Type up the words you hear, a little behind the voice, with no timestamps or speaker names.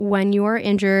when you are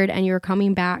injured and you're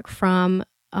coming back from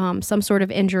some sort of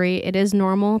injury, it is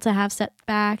normal to have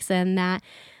setbacks, and that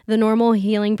the normal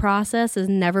healing process is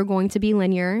never going to be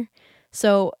linear.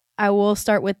 So I will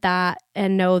start with that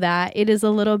and know that it is a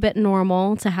little bit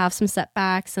normal to have some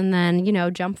setbacks and then,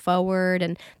 jump forward.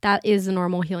 And that is a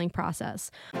normal healing process.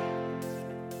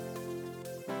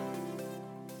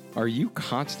 Are you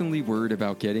constantly worried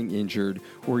about getting injured,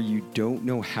 or you don't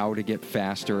know how to get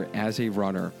faster as a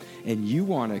runner and you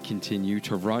want to continue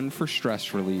to run for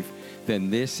stress relief? Then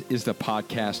this is the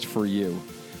podcast for you.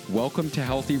 Welcome to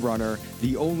Healthy Runner,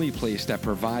 the only place that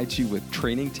provides you with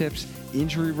training tips,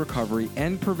 injury recovery,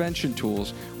 and prevention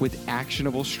tools with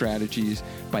actionable strategies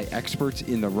by experts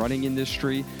in the running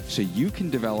industry, so you can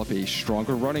develop a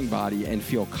stronger running body and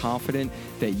feel confident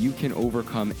that you can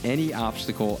overcome any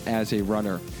obstacle as a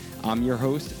runner. I'm your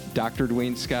host, Dr.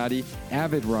 Dwayne Scotti,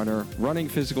 avid runner, running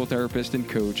physical therapist and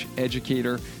coach,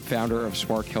 educator, founder of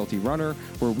Spark Healthy Runner,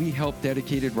 where we help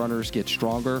dedicated runners get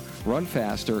stronger, run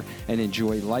faster, and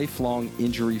enjoy lifelong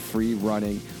injury-free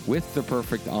running with the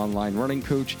perfect online running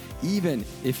coach, even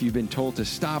if you've been told to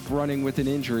stop running with an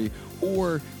injury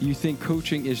or you think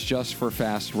coaching is just for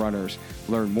fast runners.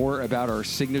 Learn more about our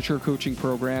signature coaching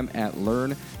program at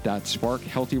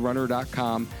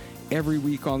learn.sparkhealthyrunner.com. Every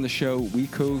week on the show, we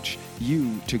coach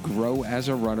you to grow as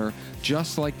a runner,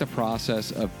 just like the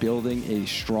process of building a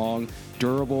strong,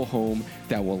 durable home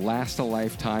that will last a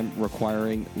lifetime,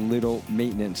 requiring little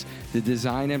maintenance. The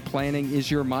design and planning is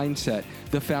your mindset.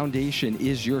 The foundation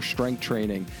is your strength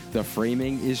training. The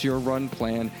framing is your run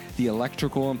plan. The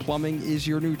electrical and plumbing is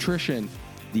your nutrition.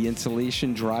 The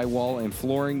insulation, drywall, and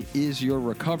flooring is your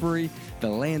recovery. The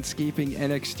landscaping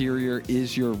and exterior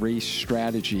is your race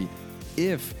strategy.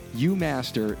 If you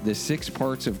master the 6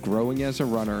 parts of growing as a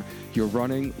runner, your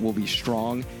running will be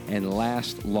strong and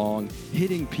last long,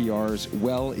 hitting PRs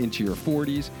well into your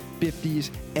 40s, 50s,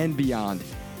 and beyond.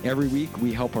 Every week,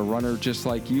 we help a runner just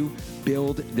like you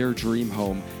build their dream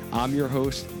home. I'm your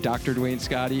host, Dr. Dwayne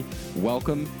Scotti.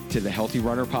 Welcome to the Healthy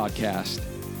Runner Podcast.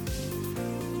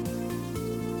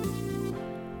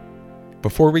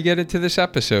 Before we get into this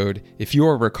episode, if you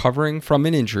are recovering from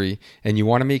an injury and you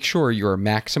want to make sure you are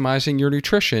maximizing your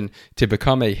nutrition to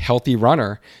become a healthy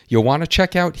runner, you'll want to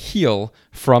check out Heal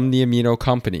from the Amino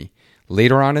Company.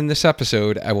 Later on in this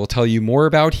episode, I will tell you more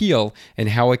about Heal and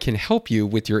how it can help you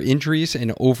with your injuries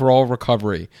and overall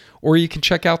recovery. Or you can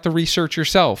check out the research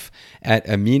yourself at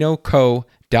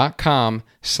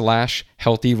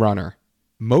aminoco.com/healthyrunner.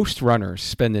 Most runners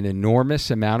spend an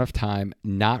enormous amount of time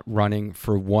not running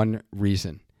for one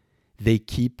reason. They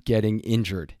keep getting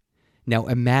injured. Now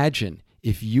imagine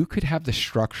if you could have the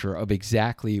structure of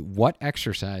exactly what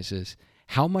exercises,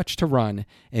 how much to run,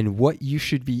 and what you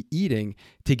should be eating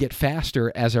to get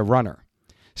faster as a runner.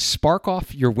 Spark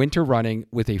off your winter running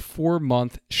with a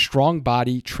 4-month strong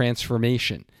body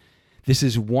transformation. This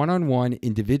is one-on-one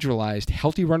individualized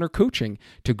healthy runner coaching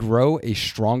to grow a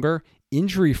stronger,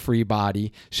 injury-free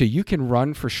body so you can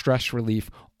run for stress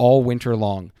relief all winter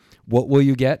long. What will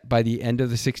you get by the end of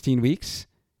the 16 weeks?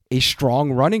 A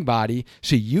strong running body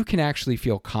so you can actually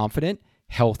feel confident,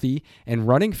 healthy, and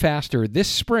running faster this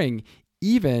spring,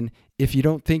 even if you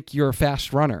don't think you're a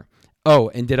fast runner. Oh,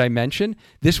 and did I mention,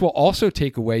 this will also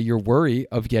take away your worry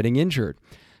of getting injured.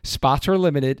 Spots are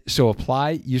limited, so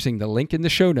apply using the link in the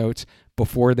show notes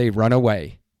before they run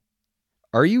away.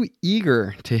 Are you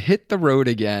eager to hit the road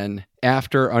again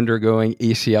after undergoing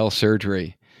ACL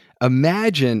surgery?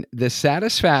 Imagine the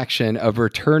satisfaction of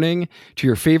returning to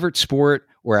your favorite sport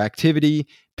or activity,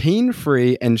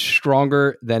 pain-free and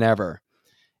stronger than ever.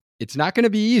 It's not going to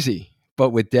be easy, but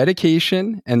with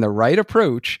dedication and the right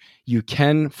approach, you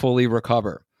can fully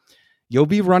recover. You'll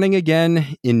be running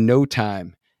again in no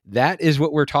time. That is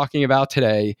what we're talking about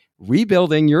today,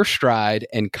 rebuilding your stride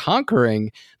and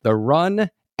conquering the run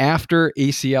after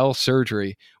ACL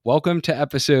surgery. Welcome to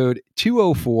episode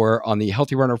 204 on the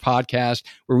Healthy Runner Podcast,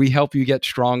 where we help you get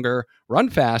stronger, run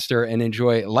faster, and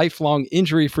enjoy lifelong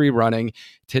injury-free running.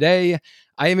 Today,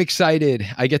 I am excited.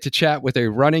 I get to chat with a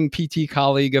running PT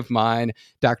colleague of mine,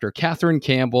 Dr. Katherine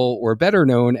Campbell, or better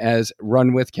known as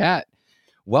Run with Kat.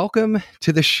 Welcome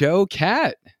to the show,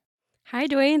 Kat. Hi,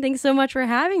 Dwayne. Thanks so much for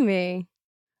having me.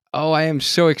 Oh, I am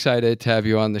so excited to have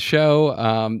you on the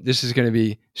show. This is going to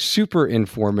be super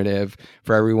informative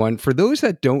for everyone. For those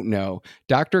that don't know,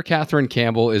 Dr. Katherine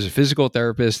Campbell is a physical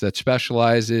therapist that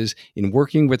specializes in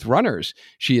working with runners.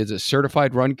 She is a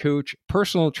certified run coach,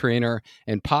 personal trainer,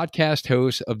 and podcast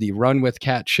host of the Run with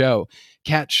Kat show.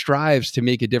 Kat strives to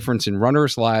make a difference in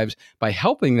runners' lives by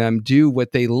helping them do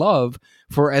what they love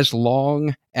for as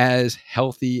long as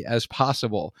healthy as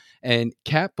possible. And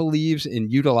Kat believes in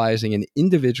utilizing an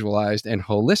individualized and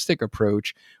holistic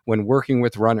approach when working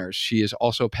with runners. She is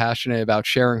also passionate about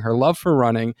sharing her love for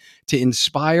running to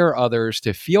inspire others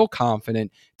to feel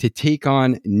confident to take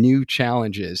on new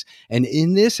challenges. And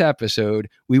in this episode,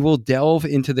 we will delve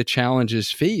into the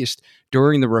challenges faced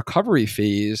during the recovery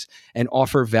phase and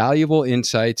offer valuable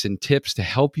insights and tips to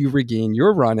help you regain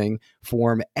your running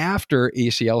form after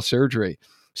ACL surgery.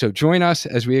 So join us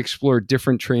as we explore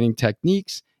different training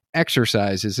techniques,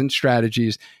 exercises, and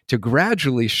strategies to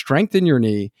gradually strengthen your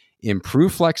knee,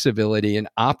 improve flexibility, and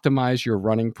optimize your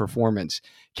running performance.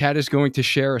 Kat is going to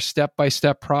share a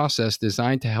step-by-step process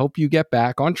designed to help you get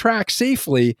back on track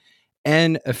safely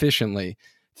and efficiently.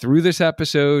 Through this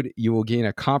episode, you will gain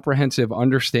a comprehensive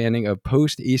understanding of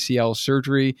post-ACL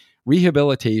surgery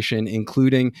rehabilitation,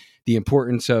 including the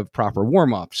importance of proper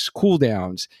warm-ups,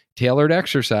 cool-downs, tailored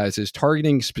exercises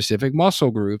targeting specific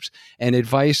muscle groups, and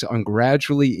advice on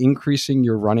gradually increasing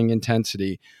your running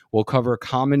intensity. We'll cover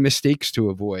common mistakes to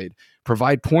avoid,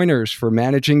 provide pointers for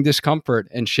managing discomfort,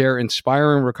 and share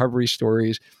inspiring recovery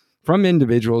stories from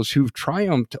individuals who've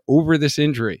triumphed over this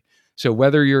injury. So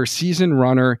whether you're a seasoned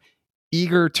runner,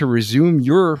 eager to resume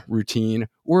your routine,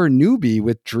 or a newbie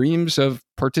with dreams of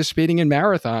participating in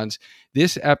marathons,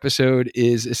 this episode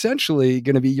is essentially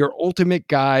going to be your ultimate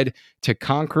guide to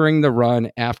conquering the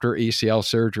run after ACL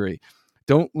surgery.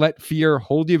 Don't let fear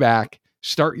hold you back.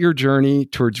 Start your journey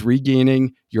towards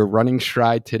regaining your running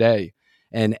stride today.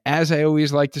 And as I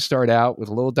always like to start out with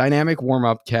a little dynamic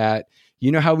warm-up, Kat,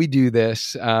 you know how we do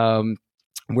this.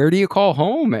 Where do you call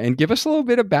home? And give us a little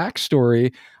bit of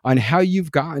backstory on how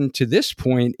you've gotten to this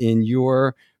point in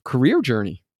your career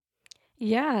journey.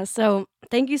 Yeah, so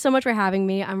thank you so much for having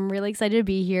me. I'm really excited to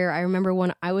be here. I remember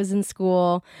when I was in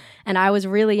school and I was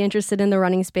really interested in the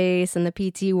running space and the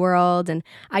PT world, and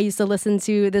I used to listen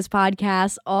to this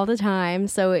podcast all the time.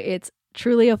 So it's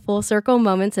truly a full circle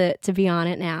moment to be on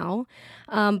it now.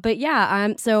 But yeah,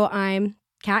 I'm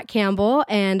Kat Campbell,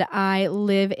 and I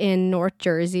live in North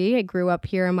Jersey. I grew up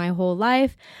here my whole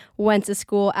life, went to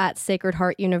school at Sacred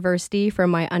Heart University for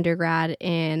my undergrad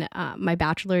in my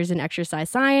bachelor's in exercise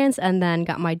science, and then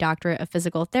got my doctorate of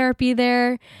physical therapy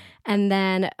there, and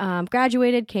then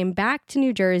graduated, came back to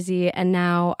New Jersey, and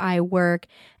now I work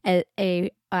at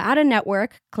a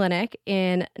network clinic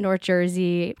in North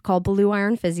Jersey called Blue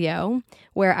Iron Physio,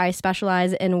 where I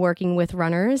specialize in working with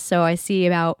runners. So I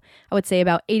would say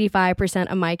about 85%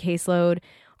 of my caseload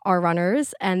are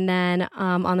runners. And then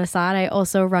on the side, I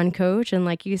also run coach. And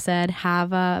like you said,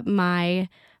 have my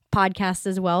podcast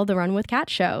as well, the Run with Kat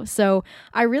show. So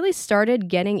I really started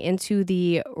getting into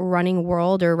the running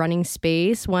world or running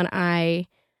space when I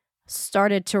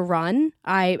started to run.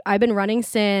 I've been running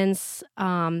since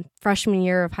freshman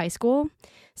year of high school.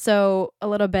 So a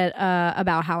little bit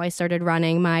about how I started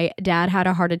running. My dad had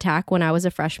a heart attack when I was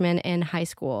a freshman in high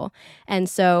school. And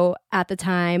so at the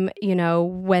time,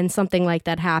 when something like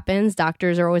that happens,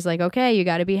 doctors are always like, okay, you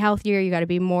got to be healthier. You got to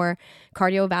be more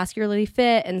cardiovascularly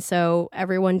fit. And so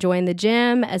everyone joined the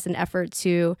gym as an effort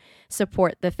to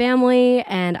support the family.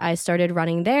 And I started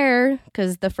running there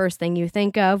because the first thing you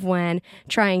think of when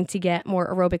trying to get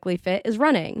more aerobically fit is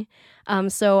running.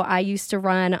 So I used to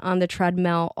run on the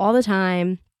treadmill all the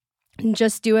time, and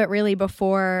just do it really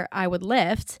before I would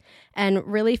lift, and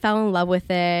really fell in love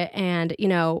with it. And,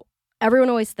 everyone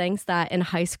always thinks that in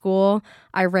high school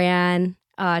I ran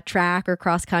track or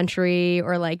cross country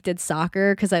or did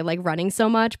soccer because I like running so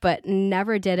much, but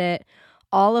never did it.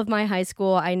 All of my high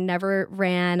school, I never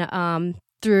ran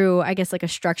through, I guess, a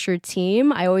structured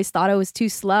team. I always thought I was too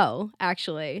slow,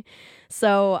 actually.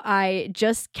 So I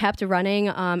just kept running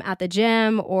at the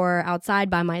gym or outside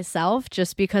by myself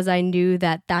just because I knew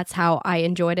that that's how I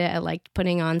enjoyed it. I liked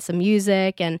putting on some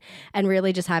music and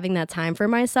really just having that time for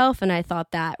myself. And I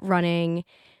thought that running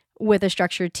with a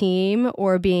structured team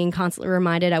or being constantly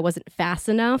reminded I wasn't fast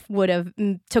enough would have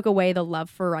took away the love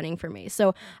for running for me.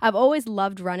 So I've always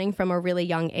loved running from a really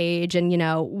young age. And,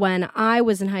 when I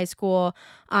was in high school,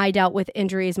 I dealt with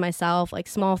injuries myself, like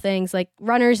small things like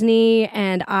runner's knee.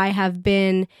 And I have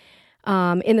been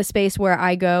in the space where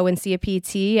I go and see a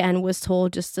PT and was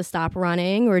told just to stop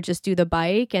running or just do the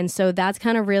bike. And so that's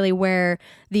kind of really where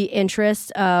the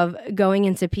interest of going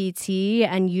into PT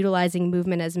and utilizing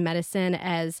movement as medicine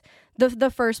as the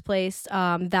first place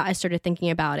that I started thinking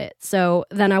about it. So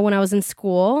then when I was in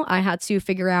school, I had to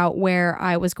figure out where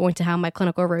I was going to have my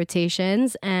clinical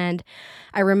rotations. And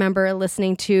I remember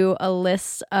listening to a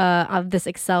list of this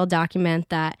Excel document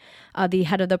that the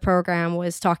head of the program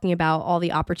was talking about all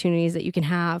the opportunities that you can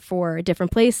have for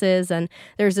different places. And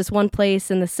there's this one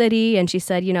place in the city, and she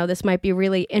said, this might be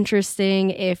really interesting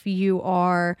if you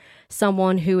are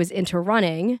someone who is into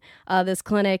running. This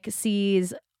clinic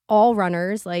sees all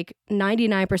runners, like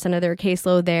 99% of their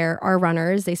caseload there are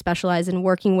runners. They specialize in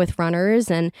working with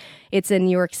runners, and it's in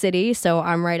New York City. So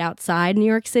I'm right outside New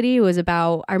York City. It was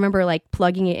I remember like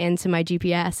plugging it into my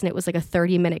GPS, and it was like a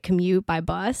 30-minute commute by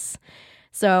bus.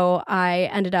 So I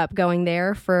ended up going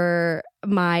there for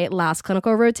my last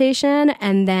clinical rotation.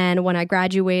 And then when I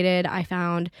graduated, I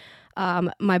found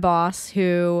my boss,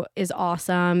 who is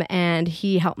awesome, and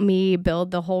he helped me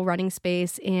build the whole running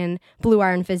space in Blue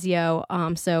Iron Physio.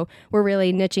 So we're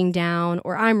really niching down,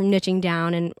 or I'm niching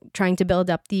down and trying to build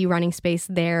up the running space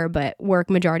there, but work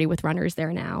majority with runners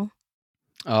there now.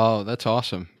 Oh, that's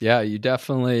awesome. Yeah, you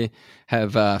definitely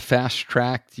have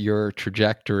fast-tracked your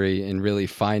trajectory in really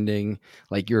finding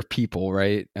like your people,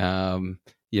 right?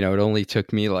 It only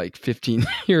took me like 15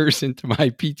 years into my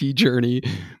PT journey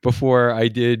before I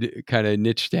did kind of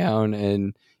niche down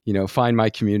and, find my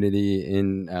community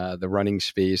in the running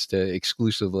space to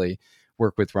exclusively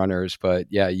work with runners. But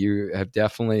yeah, you have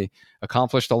definitely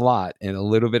accomplished a lot in a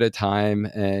little bit of time.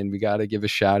 And we got to give a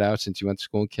shout out, since you went to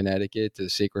school in Connecticut, to the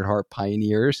Sacred Heart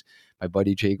Pioneers, my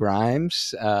buddy Jay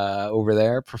Grimes over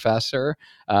there, professor.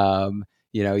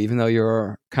 Even though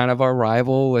you're kind of our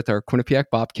rival with our Quinnipiac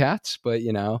Bobcats, but,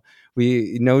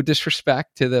 we, no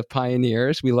disrespect to the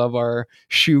Pioneers. We love our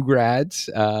shoe grads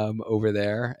over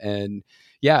there. And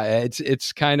yeah,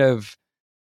 it's kind of,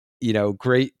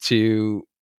 great to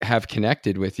have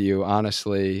connected with you,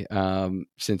 honestly,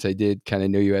 since I did kind of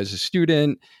know you as a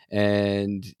student,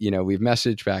 and, we've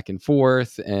messaged back and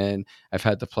forth, and I've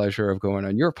had the pleasure of going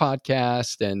on your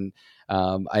podcast. And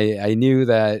I knew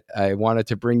that I wanted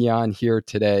to bring you on here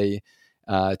today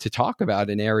to talk about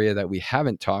an area that we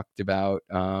haven't talked about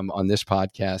on this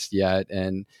podcast yet.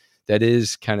 And that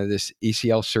is kind of this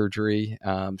ACL surgery.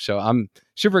 So I'm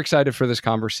super excited for this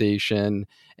conversation.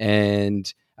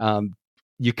 And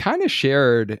you kind of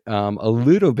shared a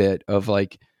little bit of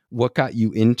like what got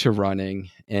you into running,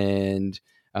 and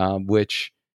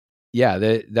which,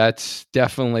 yeah, that's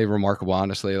definitely remarkable.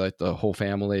 Honestly, like the whole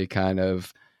family kind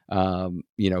of,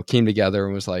 came together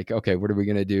and was like, okay, what are we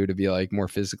going to do to be like more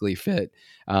physically fit?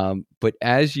 But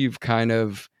as you've kind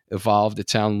of evolved, it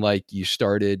sounded like you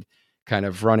started kind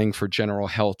of running for general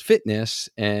health fitness.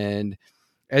 And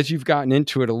as you've gotten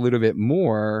into it a little bit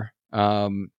more,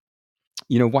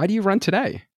 why do you run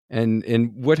today?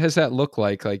 And what has that looked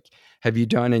like? Like, have you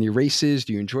done any races?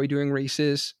 Do you enjoy doing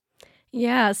races?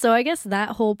 Yeah, so I guess that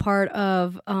whole part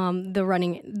of the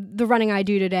running I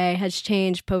do today has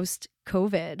changed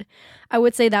post-COVID. I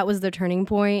would say that was the turning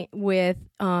point with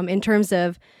in terms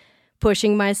of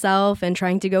pushing myself and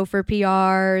trying to go for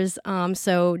PRs.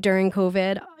 So during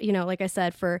COVID, like I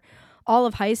said, for all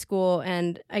of high school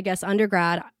and I guess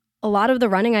undergrad, a lot of the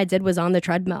running I did was on the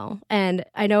treadmill. And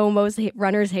I know most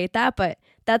runners hate that, but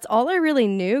that's all I really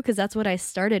knew because that's what I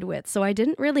started with. So I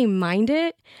didn't really mind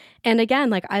it. And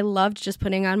again, like I loved just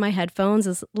putting on my headphones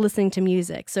and listening to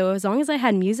music. So as long as I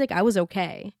had music, I was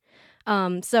okay.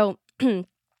 So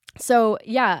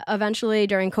yeah, eventually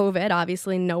during COVID,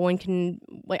 obviously no one can,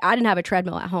 like I didn't have a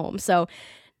treadmill at home. So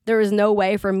there was no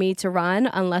way for me to run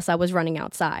unless I was running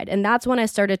outside. And that's when I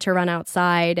started to run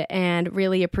outside and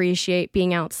really appreciate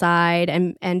being outside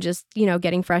and just,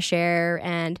 getting fresh air.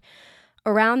 And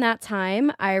around that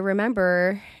time, I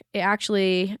remember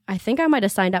I think I might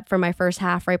have signed up for my first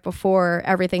half right before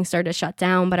everything started to shut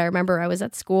down. But I remember I was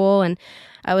at school and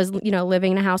I was,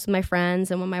 living in a house with my friends.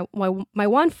 And when my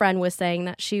one friend was saying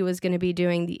that she was going to be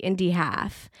doing the Indy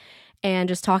half and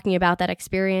just talking about that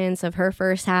experience of her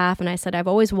first half. And I said, I've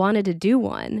always wanted to do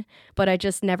one, but I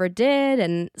just never did.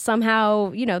 And somehow,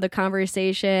 the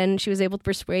conversation, she was able to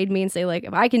persuade me and say, like,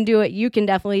 if I can do it, you can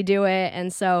definitely do it.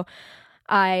 And so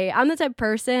I'm the type of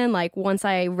person, like once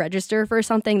I register for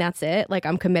something, that's it. Like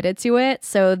I'm committed to it.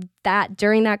 So that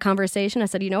during that conversation, I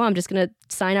said, I'm just going to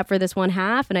sign up for this one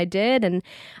half. And I did. And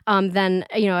then,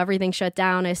 everything shut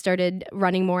down. I started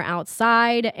running more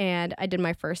outside and I did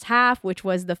my first half, which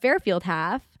was the Fairfield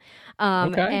half.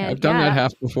 Okay. I've done that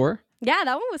half before. Yeah,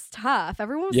 that one was tough.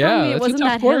 Everyone was telling me it wasn't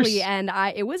that hilly, and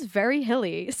it was very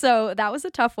hilly. So that was a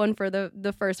tough one for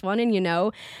the first one. And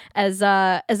as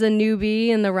a newbie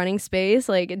in the running space,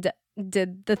 like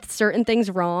did the certain things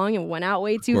wrong and went out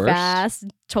way too course. fast,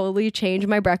 totally changed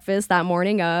my breakfast that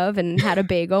morning of and had a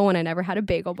bagel when I never had a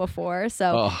bagel before.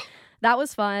 So that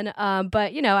was fun.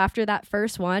 But, you know, after that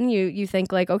first one, you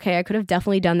think like, okay, I could have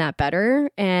definitely done that better,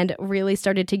 and really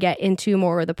started to get into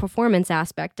more of the performance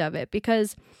aspect of it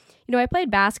because, you know, I played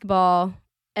basketball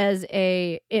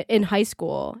in high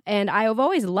school, and I've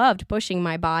always loved pushing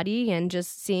my body and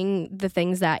just seeing the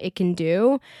things that it can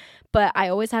do. But I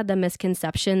always had the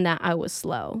misconception that I was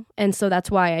slow. And so that's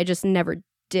why I just never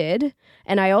did.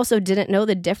 And I also didn't know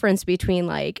the difference between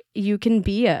like, you can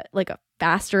be a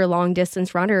faster long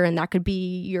distance runner, and that could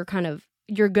be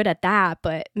you're good at that,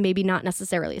 but maybe not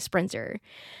necessarily a sprinter.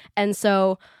 And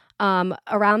so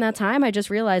around that time, I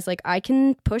just realized like I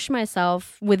can push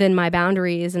myself within my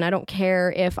boundaries, and I don't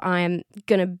care if I'm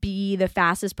going to be the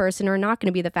fastest person or not going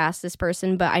to be the fastest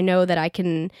person, but I know that I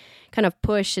can kind of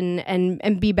push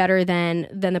and be better than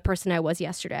the person I was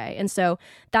yesterday. And so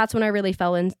that's when I really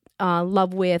fell in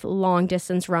love with long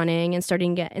distance running and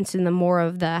starting to get into the more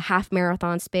of the half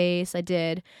marathon space. I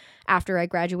did after I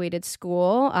graduated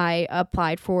school. I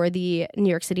applied for the New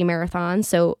York City Marathon.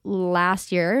 So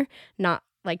last year, not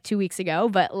like 2 weeks ago,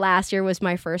 but last year was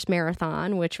my first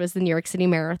marathon, which was the New York City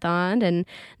Marathon. And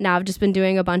now I've just been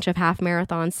doing a bunch of half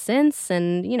marathons since,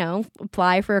 and, you know,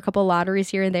 apply for a couple lotteries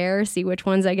here and there, see which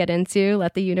ones I get into,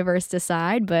 let the universe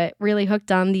decide, but really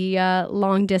hooked on the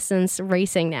long distance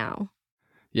racing now.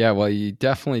 Yeah, well, you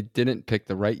definitely didn't pick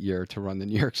the right year to run the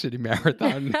New York City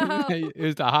Marathon. No. It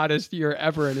was the hottest year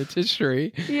ever in its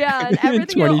history. Yeah, and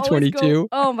everything in 2022.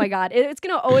 Oh my God, it's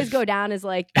gonna always go down as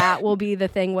like that will be the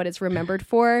thing what it's remembered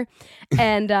for.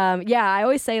 And yeah, I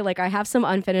always say like I have some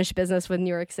unfinished business with New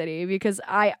York City because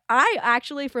I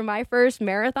actually for my first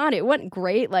marathon it went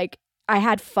great. Like I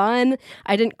had fun.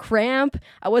 I didn't cramp.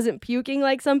 I wasn't puking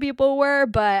like some people were,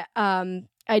 but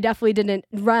I definitely didn't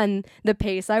run the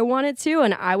pace I wanted to,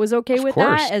 and I was okay with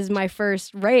that as my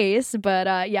first race.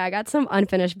 But yeah, I got some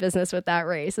unfinished business with that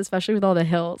race, especially with all the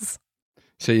hills.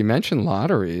 So you mentioned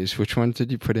lotteries. Which ones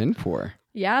did you put in for?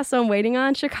 Yeah, so I'm waiting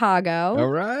on Chicago. All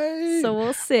right. So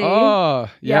we'll see. Oh,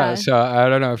 yeah. So I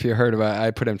don't know if you heard about it.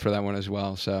 I put in for that one as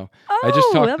well. So I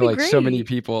just talked to like so many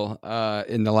people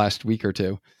in the last week or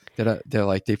two. They're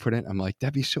like, they put in. I'm like,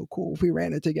 that'd be so cool if we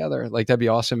ran it together. Like, that'd be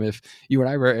awesome if you and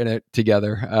I ran it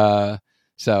together.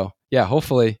 So yeah,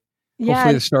 hopefully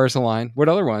the stars align. What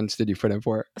other ones did you put in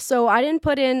for? So I didn't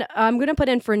put in. I'm going to put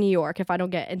in for New York if I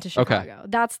don't get into Chicago. Okay.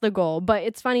 That's the goal. But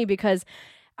it's funny because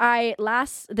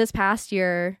this past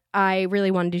year, I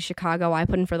really wanted to do Chicago. I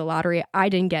put in for the lottery. I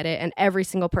didn't get it. And every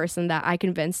single person that I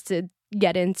convinced to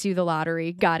get into the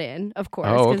lottery got in, of course.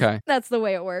 Oh, okay. That's the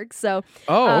way it works. So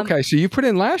okay. So you put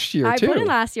in last year too. I put in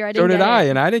last year. I didn't so did get I, in.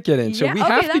 and I didn't get in. So we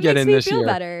have to get in this year.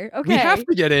 Better. Okay. We have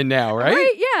to get in now, right?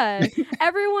 Right. Yeah.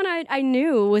 Everyone I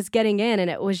knew was getting in, and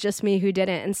it was just me who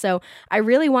didn't. And so I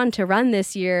really wanted to run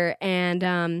this year,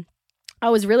 and I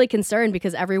was really concerned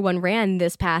because everyone ran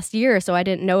this past year, so I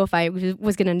didn't know if I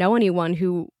was going to know anyone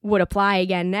who would apply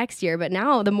again next year. But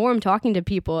now, the more I'm talking to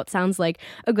people, it sounds like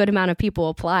a good amount of people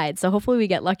applied. So hopefully we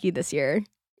get lucky this year.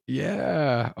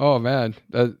 Yeah. Oh, man.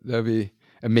 That'd be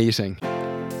amazing.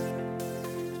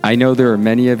 I know there are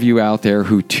many of you out there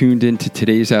who tuned into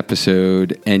today's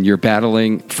episode and you're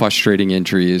battling frustrating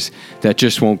injuries that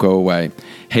just won't go away.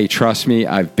 Hey, trust me,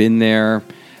 I've been there.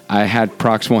 I had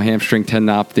proximal hamstring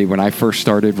tendinopathy when I first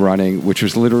started running, which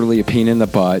was literally a pain in the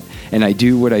butt. And I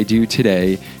do what I do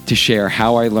today to share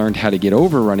how I learned how to get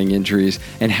over running injuries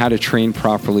and how to train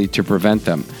properly to prevent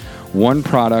them. One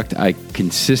product I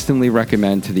consistently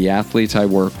recommend to the athletes I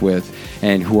work with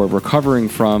and who are recovering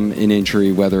from an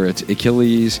injury, whether it's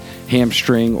Achilles,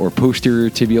 hamstring, or posterior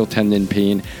tibial tendon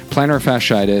pain, plantar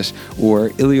fasciitis, or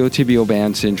iliotibial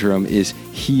band syndrome, is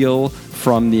Heal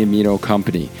from the Amino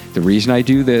Company. The reason I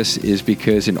do this is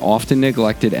because an often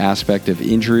neglected aspect of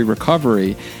injury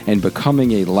recovery and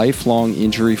becoming a lifelong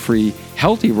injury-free,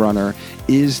 healthy runner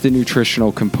is the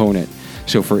nutritional component.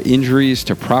 So for injuries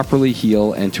to properly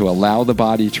heal and to allow the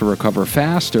body to recover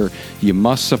faster, you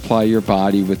must supply your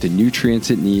body with the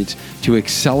nutrients it needs to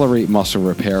accelerate muscle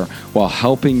repair while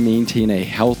helping maintain a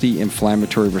healthy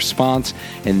inflammatory response.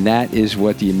 And that is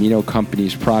what the Amino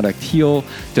Company's product Heal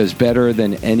does better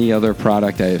than any other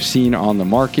product I have seen on the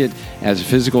market as a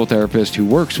physical therapist who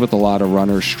works with a lot of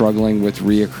runners struggling with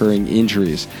reoccurring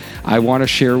injuries. I want to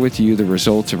share with you the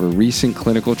results of a recent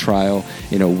clinical trial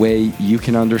in a way you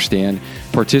can understand.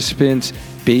 Participants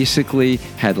basically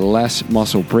had less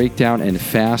muscle breakdown and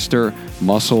faster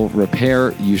muscle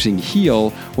repair using Heal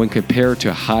when compared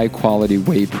to high-quality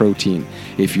whey protein.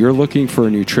 If you're looking for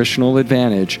a nutritional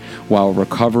advantage while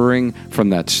recovering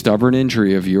from that stubborn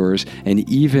injury of yours and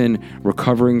even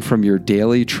recovering from your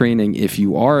daily training if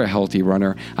you are a healthy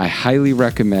runner, I highly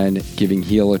recommend giving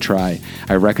Heal a try.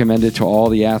 I recommend it to all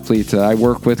the athletes that I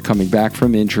work with coming back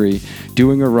from injury,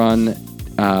 doing a run,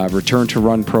 return to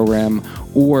run program,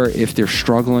 or if they're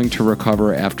struggling to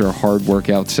recover after hard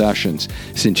workout sessions.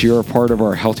 Since you're a part of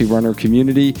our Healthy Runner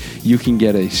community, you can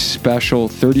get a special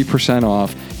 30%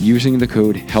 off using the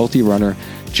code HEALTHYRUNNER.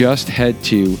 Just head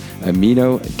to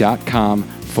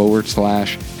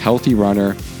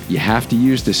amino.com/healthyrunner. You have to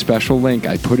use the special link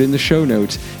I put in the show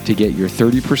notes to get your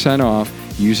 30% off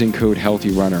using code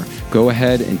HEALTHYRUNNER. Go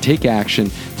ahead and take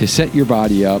action to set your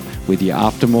body up with the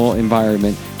optimal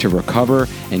environment to recover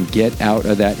and get out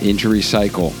of that injury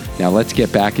cycle. Now let's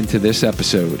get back into this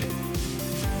episode.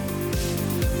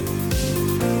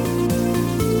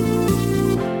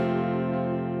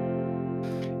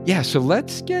 Yeah, so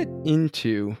let's get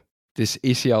into this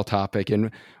ACL topic.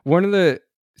 And one of the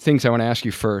things I want to ask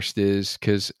you first is,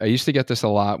 because I used to get this a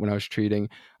lot when I was treating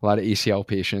a lot of ACL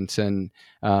patients, and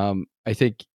I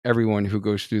think everyone who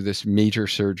goes through this major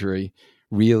surgery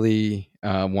really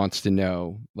wants to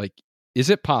know, like, is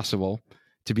it possible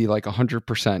to be like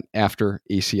 100% after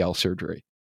ACL surgery?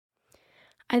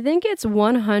 I think it's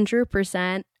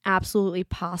 100% absolutely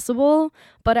possible,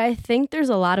 but I think there's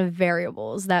a lot of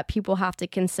variables that people have to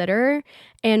consider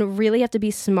and really have to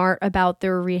be smart about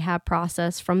their rehab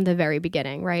process from the very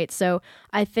beginning, right? So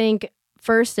I think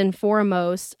first and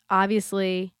foremost,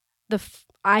 obviously,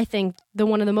 I think the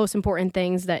one of the most important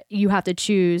things that you have to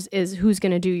choose is who's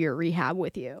going to do your rehab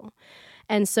with you.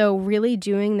 And so really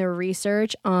doing the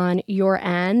research on your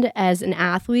end as an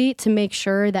athlete to make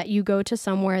sure that you go to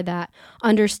somewhere that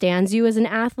understands you as an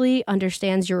athlete,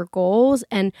 understands your goals,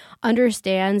 and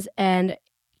understands and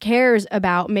cares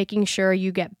about making sure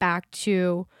you get back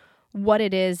to what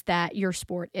it is that your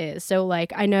sport is. So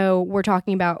like, I know we're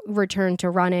talking about return to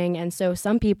running. And so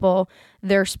some people,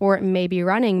 their sport may be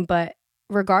running, but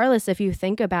regardless, if you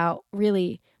think about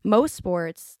really most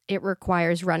sports, it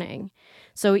requires running.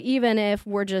 So even if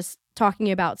we're just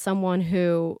talking about someone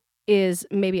who is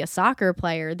maybe a soccer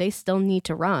player, they still need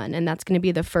to run. And that's going to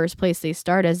be the first place they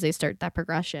start as they start that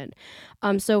progression.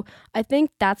 So I think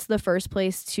that's the first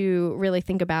place to really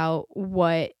think about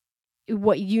what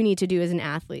you need to do as an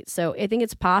athlete. So I think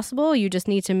it's possible. You just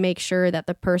need to make sure that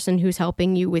the person who's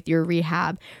helping you with your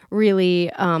rehab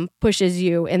really pushes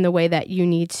you in the way that you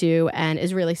need to and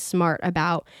is really smart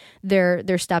about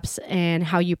their steps and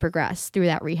how you progress through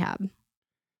that rehab.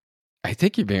 I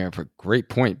think you bring up a great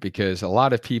point, because a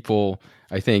lot of people,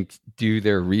 I think, do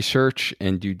their research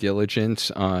and due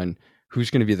diligence on who's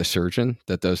going to be the surgeon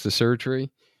that does the surgery,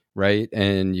 right?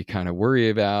 And you kind of worry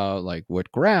about, like,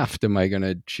 what graft am I going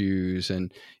to choose?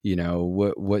 And, you know,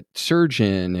 what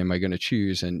surgeon am I going to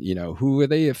choose? And, you know, who are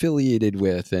they affiliated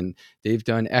with? And they've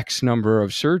done X number of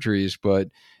surgeries. But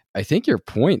I think your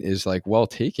point is, like, well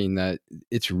taken, that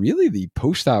it's really the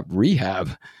post-op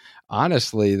rehab,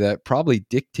 honestly, that probably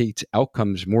dictates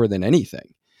outcomes more than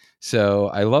anything. So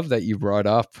I love that you brought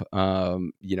up,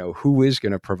 you know, who is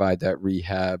going to provide that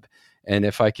rehab. And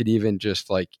if I could even just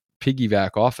like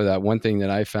piggyback off of that, one thing that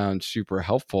I found super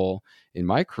helpful in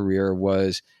my career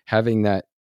was having that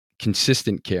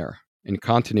consistent care and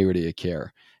continuity of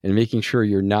care, and making sure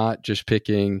you're not just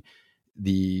picking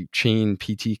the chain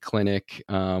PT clinic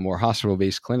or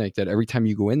hospital-based clinic that every time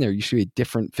you go in there, you see a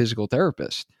different physical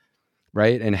therapist,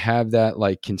 right? And have that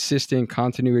like consistent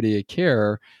continuity of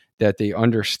care, that they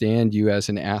understand you as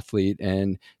an athlete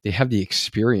and they have the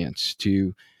experience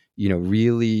to, you know,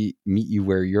 really meet you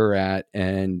where you're at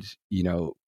and, you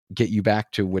know, get you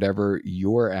back to whatever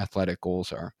your athletic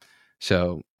goals are.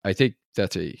 So I think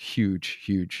that's a huge,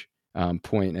 huge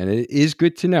point. And it is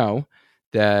good to know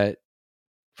that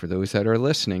for those that are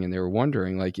listening and they were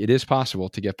wondering, like, it is possible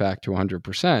to get back to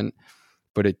 100%.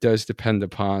 But it does depend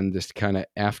upon this kind of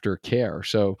aftercare.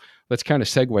 So let's kind of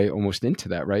segue almost into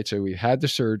that, right? So we had the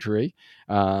surgery,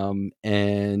 and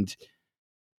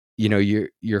you know,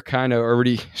 you're kind of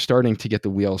already starting to get the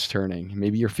wheels turning.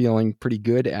 Maybe you're feeling pretty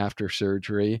good after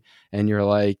surgery, and you're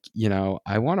like, you know,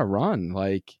 I want to run,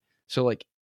 like, so like,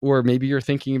 or maybe you're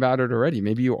thinking about it already.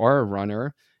 Maybe you are a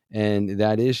runner, and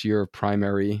that is your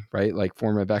primary, right, like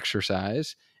form of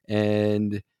exercise,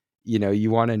 and you know, you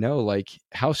want to know, like,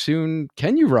 how soon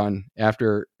can you run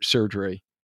after surgery?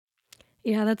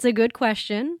 Yeah, that's a good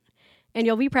question. And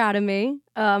you'll be proud of me.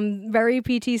 Very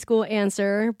PT school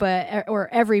answer, or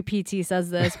every PT says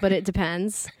this, but it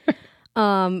depends.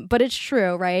 But it's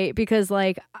true, right? Because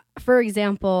like, for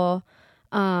example,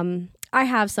 I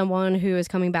have someone who is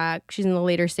coming back. She's in the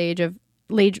later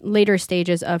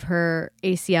stages of her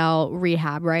ACL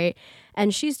rehab, right?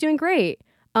 And she's doing great.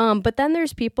 But then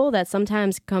there's people that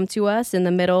sometimes come to us in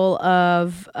the middle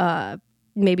of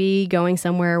maybe going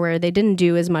somewhere where they didn't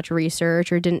do as much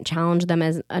research or didn't challenge them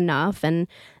as enough, and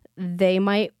they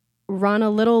might run a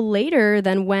little later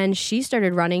than when she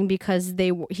started running because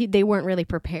they weren't really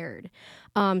prepared.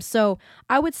 So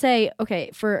I would say,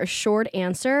 okay, for a short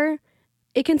answer,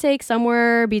 it can take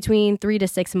somewhere between 3 to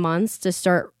 6 months to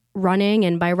start running.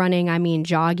 And by running, I mean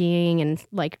jogging and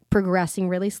like progressing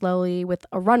really slowly with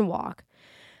a run walk.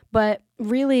 But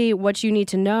really what you need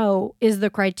to know is the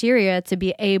criteria to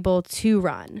be able to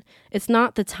run. It's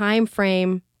not the time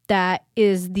frame that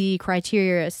is the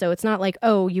criteria. So it's not like,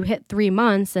 oh, you hit 3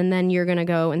 months and then you're going to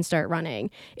go and start running.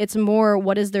 It's more,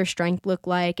 what does their strength look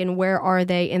like and where are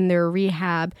they in their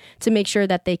rehab to make sure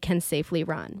that they can safely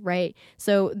run, right?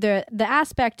 So the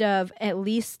aspect of at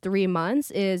least 3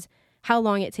 months is how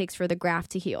long it takes for the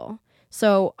graft to heal.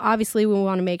 So obviously we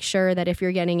want to make sure that if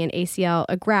you're getting an ACL,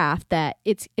 a graft, that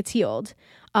it's healed.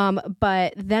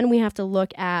 But then we have to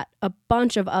look at a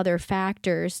bunch of other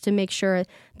factors to make sure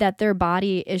that their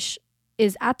body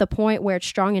is at the point where it's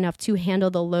strong enough to handle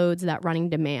the loads that running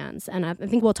demands. And I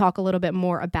think we'll talk a little bit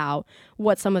more about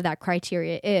what some of that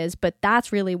criteria is, but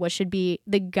that's really what should be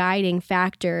the guiding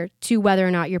factor to whether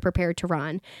or not you're prepared to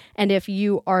run. And if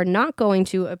you are not going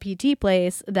to a PT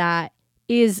place that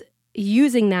is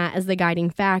using that as the guiding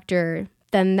factor,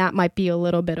 then that might be a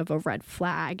little bit of a red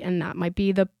flag. And that might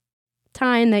be the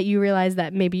time that you realize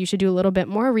that maybe you should do a little bit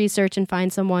more research and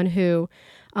find someone who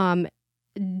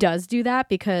does do that,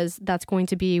 because that's going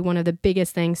to be one of the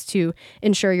biggest things to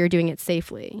ensure you're doing it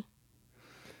safely.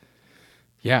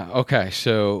 Yeah. Okay.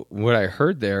 So what I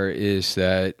heard there is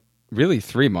that really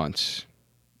 3 months,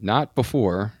 not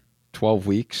before 12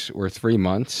 weeks or 3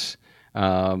 months,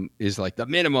 is like the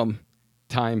minimum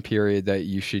time period that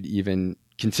you should even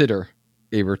consider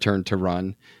a return to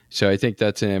run. So I think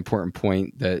that's an important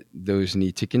point that those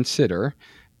need to consider,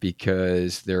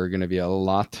 because there are going to be a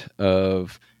lot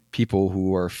of people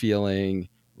who are feeling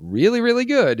really, really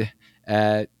good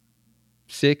at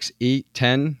 6, 8,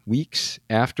 10 weeks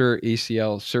after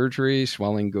ACL surgery.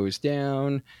 Swelling goes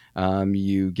down.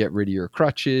 You get rid of your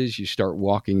crutches. You start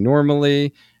walking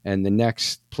normally. And the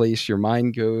next place your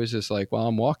mind goes is like, well,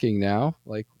 I'm walking now.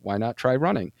 Like, why not try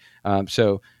running?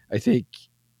 So I think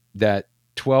that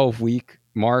 12-week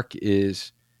mark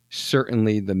is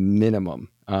certainly the minimum,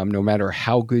 no matter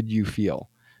how good you feel.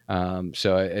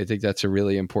 So I think that's a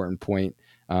really important point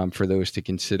for those to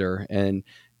consider. And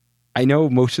I know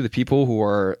most of the people who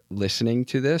are listening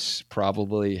to this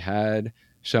probably had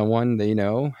someone they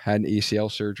know had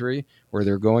ACL surgery, or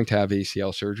they're going to have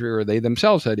ACL surgery, or they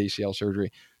themselves had ACL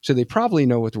surgery. So they probably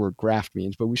know what the word graft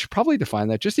means, but we should probably define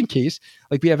that just in case,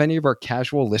 like, we have any of our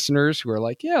casual listeners who are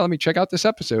like, yeah, let me check out this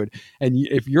episode. And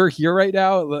if you're here right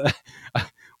now,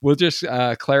 we'll just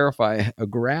clarify. A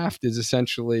graft is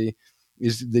essentially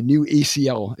the new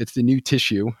ACL. It's the new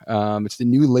tissue. It's the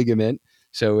new ligament.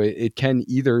 So it can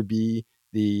either be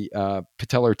the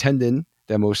patellar tendon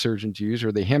that most surgeons use,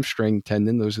 or the hamstring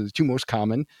tendon. Those are the two most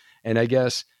common. And I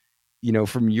guess,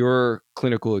 from your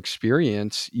clinical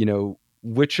experience,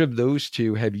 which of those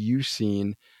two have you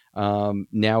seen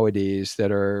nowadays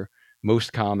that are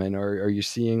most common? Or are you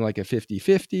seeing like a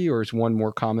 50-50, or is one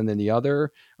more common than the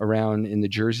other around in the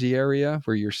Jersey area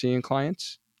where you're seeing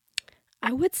clients?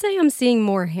 I would say I'm seeing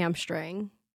more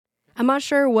hamstring. I'm not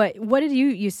sure what did you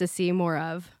used to see more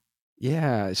of?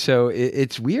 Yeah, so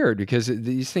it's weird because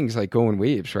these things like go in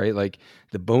waves, right? Like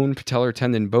the patellar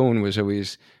tendon bone was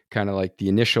always kind of like the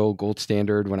initial gold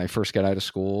standard when I first got out of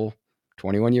school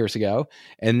 21 years ago.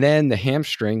 And then the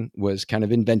hamstring was kind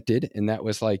of invented, and that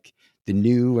was like the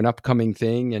new and upcoming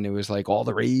thing. And it was like all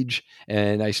the rage.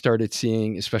 And I started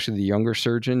seeing, especially the younger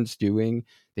surgeons, doing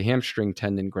the hamstring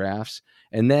tendon grafts.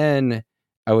 And then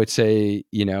I would say,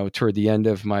 toward the end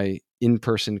of my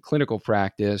in-person clinical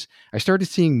practice, I started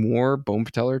seeing more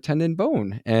patellar tendon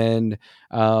bone. And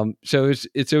so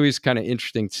it's always kind of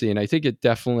interesting to see. And I think it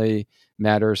definitely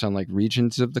matters on like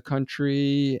regions of the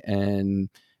country and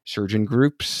surgeon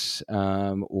groups,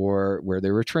 or where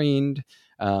they were trained.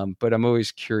 But I'm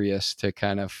always curious to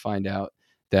kind of find out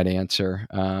that answer.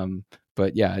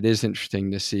 But yeah, it is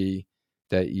interesting to see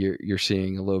that you're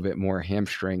seeing a little bit more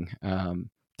hamstring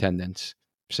tendons.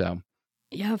 So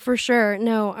Yeah, for sure.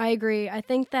 No, I agree. I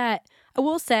think that I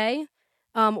will say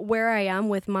where I am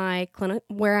with my clinic,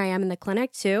 where I am in the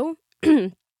clinic too,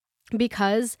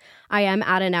 because I am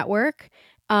at a network,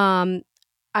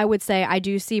 I would say I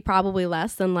do see probably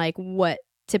less than like what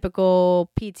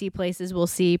typical PT places will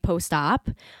see post-op.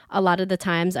 A lot of the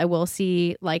times I will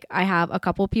see, like, I have a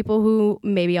couple people who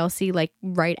maybe I'll see like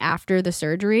right after the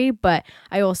surgery, but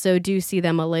I also do see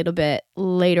them a little bit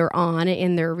later on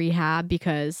in their rehab,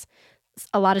 because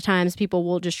a lot of times people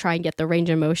will just try and get the range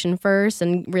of motion first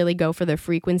and really go for the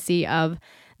frequency of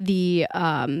the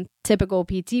typical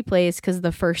PT place, because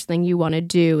the first thing you want to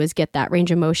do is get that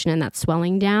range of motion and that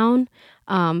swelling down.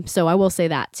 So I will say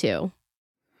that too.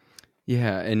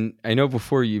 Yeah. And I know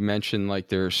before you mentioned like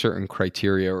there are certain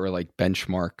criteria or like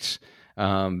benchmarks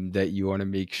that you want to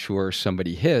make sure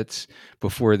somebody hits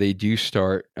before they do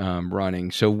start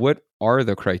running. So what are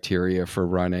the criteria for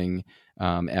running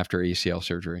after ACL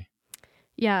surgery?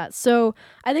 Yeah, so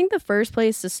I think the first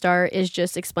place to start is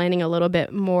just explaining a little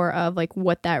bit more of like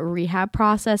what that rehab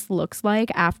process looks like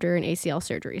after an ACL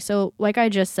surgery. So like I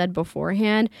just said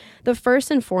beforehand, the first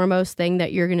and foremost thing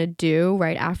that you're going to do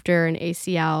right after an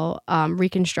ACL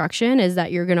reconstruction is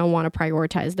that you're going to want to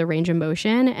prioritize the range of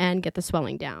motion and get the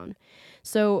swelling down.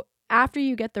 So after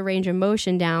you get the range of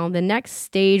motion down, the next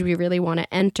stage we really want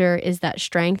to enter is that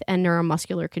strength and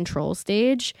neuromuscular control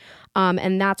stage.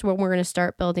 And that's when we're going to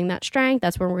start building that strength.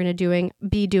 That's when we're going to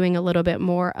be doing a little bit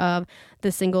more of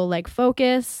the single leg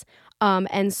focus.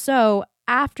 And so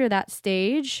after that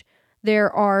stage, there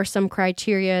are some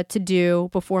criteria to do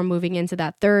before moving into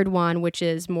that third one, which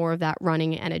is more of that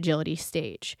running and agility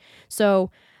stage.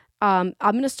 So I'm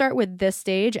going to start with this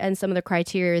stage and some of the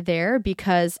criteria there,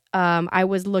 because I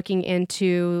was looking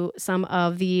into some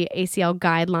of the ACL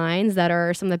guidelines that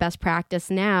are some of the best practice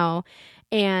now.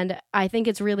 And I think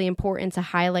it's really important to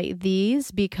highlight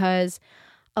these, because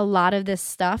a lot of this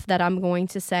stuff that I'm going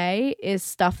to say is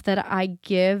stuff that I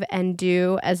give and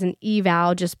do as an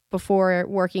eval just before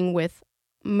working with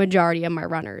majority of my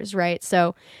runners, right?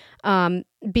 So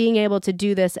being able to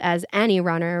do this as any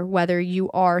runner, whether you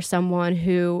are someone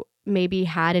who maybe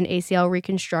had an ACL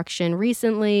reconstruction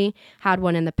recently, had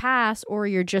one in the past, or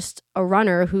you're just a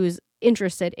runner who's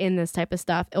interested in this type of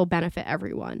stuff, it'll benefit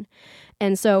everyone.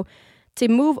 And so to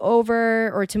move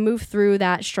over or to move through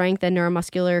that strength and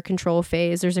neuromuscular control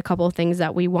phase, there's a couple of things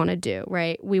that we want to do,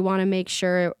 right? We want to make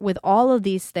sure with all of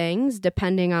these things,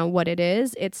 depending on what it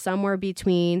is, it's somewhere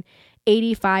between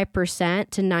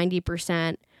 85% to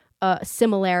 90%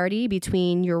 similarity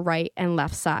between your right and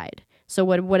left side. So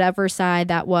whatever side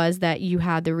that was that you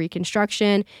had the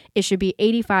reconstruction, it should be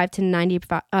 85 to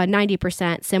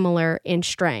 90% similar in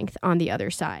strength on the other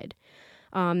side.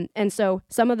 And so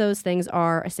some of those things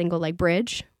are a single leg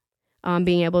bridge,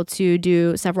 being able to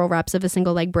do several reps of a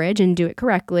single leg bridge and do it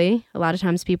correctly. A lot of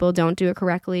times people don't do it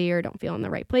correctly or don't feel in the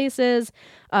right places.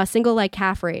 Single leg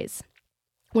calf raise,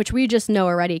 which we just know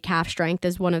already calf strength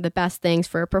is one of the best things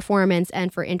for performance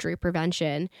and for injury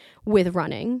prevention with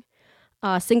running.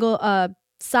 Single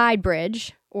side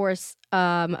bridge or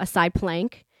a side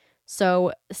plank.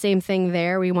 So same thing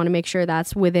there. We want to make sure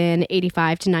that's within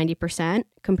 85 to 90%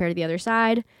 compared to the other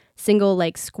side. Single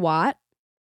leg squat,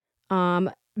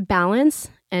 balance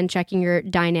and checking your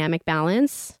dynamic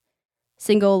balance.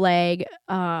 Single leg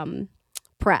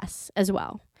press as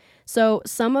well. So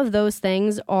some of those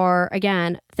things are,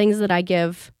 again, things that I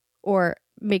give or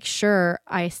make sure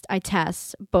I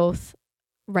test both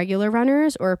regular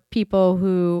runners or people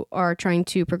who are trying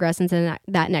to progress into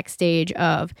that next stage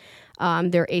of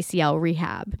their ACL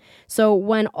rehab. So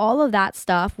when all of that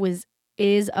stuff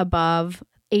is above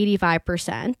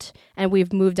 85% and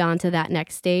we've moved on to that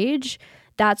next stage,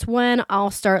 that's when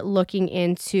I'll start looking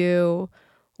into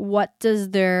what does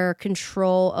their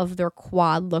control of their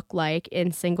quad look like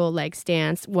in single leg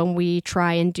stance when we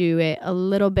try and do it a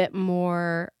little bit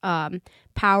more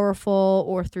powerful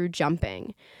or through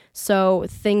jumping. So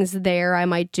things there I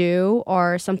might do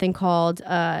are something called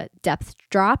a depth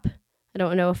drop. I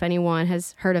don't know if anyone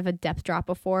has heard of a depth drop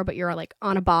before, but you're like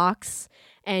on a box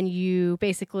and you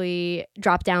basically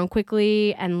drop down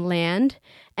quickly and land.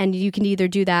 And you can either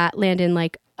do that, land in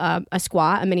like a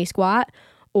squat, a mini squat,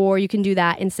 or you can do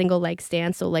that in single leg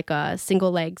stance, so like a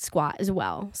single leg squat as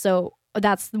well. So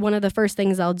that's one of the first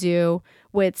things I'll do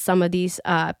with some of these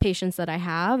patients that I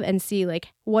have and see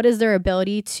like what is their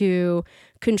ability to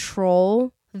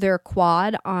control their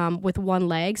quad with one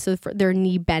leg. So for their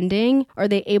knee bending, are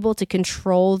they able to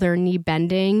control their knee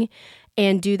bending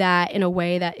and do that in a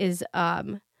way that is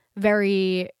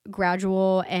very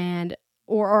gradual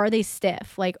or are they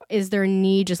stiff? Like, is their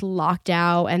knee just locked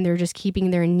out and they're just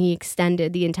keeping their knee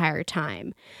extended the entire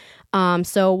time?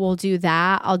 So we'll do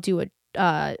that. I'll do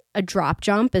a drop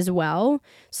jump as well.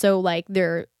 So like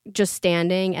they're just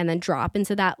standing and then drop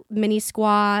into that mini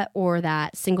squat or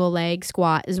that single leg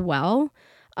squat as well.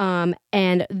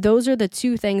 And those are the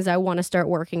two things I want to start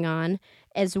working on,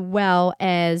 as well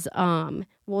as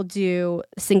we'll do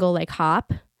single leg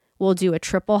hop. We'll do a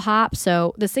triple hop.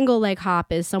 So the single leg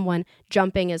hop is someone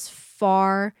jumping as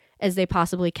far as they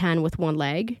possibly can with one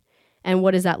leg. And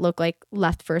what does that look like?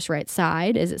 Left versus right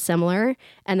side. Is it similar?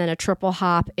 And then a triple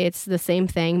hop, it's the same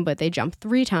thing, but they jump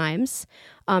 3 times.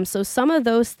 So some of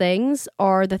those things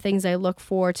are the things I look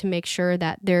for to make sure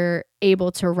that they're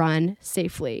able to run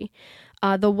safely.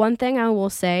 The one thing I will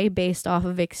say based off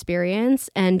of experience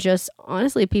and just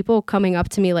honestly people coming up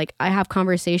to me, like I have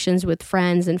conversations with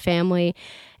friends and family,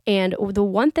 and the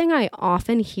one thing I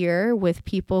often hear with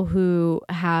people who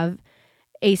have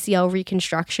ACL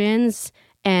reconstructions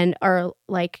and are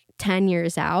like 10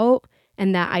 years out,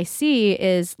 and that I see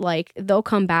is like they'll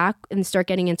come back and start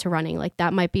getting into running. Like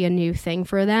that might be a new thing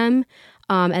for them.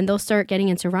 And they'll start getting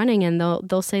into running and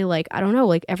they'll say like, I don't know,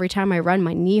 like every time I run,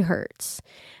 my knee hurts.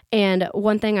 And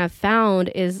one thing I've found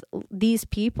is these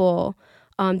people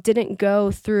didn't go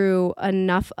through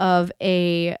enough of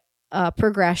a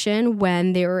progression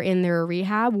when they were in their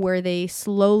rehab where they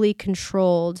slowly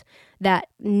controlled that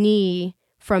knee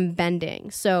from bending.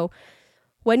 So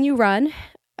when you run,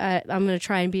 I'm going to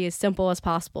try and be as simple as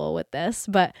possible with this,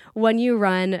 but when you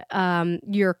run,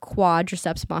 your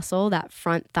quadriceps muscle, that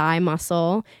front thigh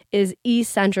muscle, is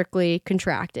eccentrically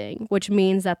contracting, which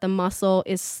means that the muscle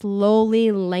is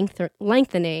slowly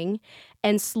lengthening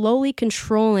and slowly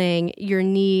controlling your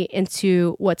knee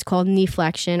into what's called knee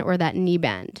flexion or that knee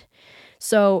bend.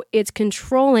 So it's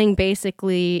controlling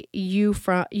basically you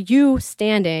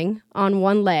standing on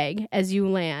one leg as you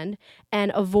land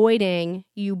and avoiding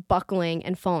you buckling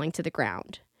and falling to the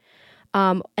ground.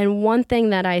 And one thing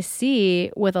that I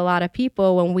see with a lot of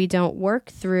people when we don't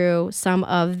work through some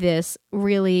of this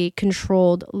really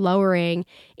controlled lowering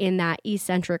in that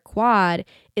eccentric quad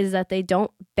is that they don't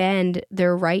bend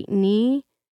their right knee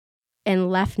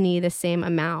and left knee the same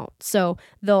amount. So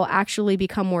they'll actually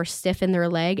become more stiff in their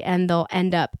leg and they'll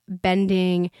end up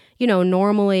bending,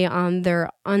 normally on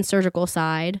their unsurgical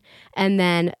side. And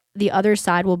then the other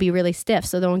side will be really stiff.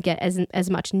 So they don't get as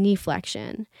much knee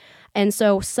flexion. And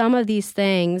so some of these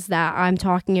things that I'm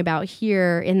talking about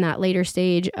here in that later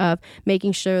stage of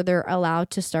making sure they're allowed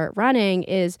to start running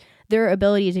is their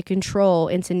ability to control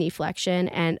into knee flexion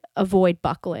and avoid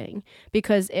buckling.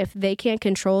 Because if they can't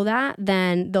control that,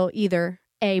 then they'll either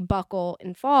buckle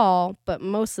and fall, but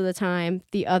most of the time,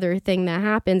 the other thing that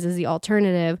happens is the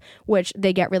alternative, which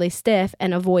they get really stiff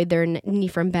and avoid their knee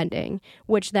from bending,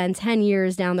 which then 10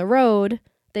 years down the road,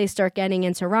 they start getting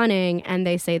into running and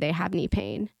they say they have knee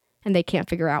pain and they can't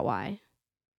figure out why.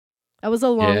 That was a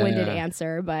long-winded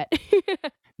answer, but...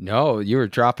 No, you were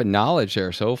dropping knowledge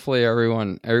there. So hopefully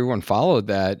everyone followed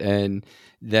that. And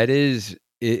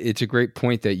it's a great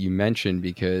point that you mentioned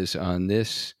because on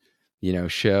this,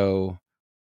 show,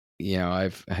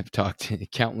 I've talked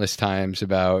countless times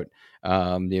about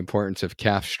the importance of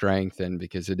calf strength, and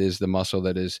because it is the muscle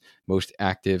that is most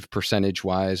active percentage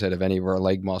wise out of any of our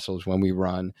leg muscles when we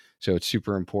run. So it's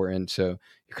super important. So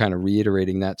you're kind of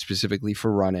reiterating that specifically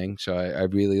for running. So I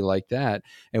really like that.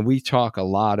 And we talk a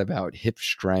lot about hip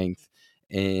strength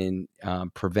and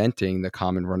preventing the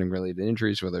common running related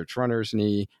injuries, whether it's runner's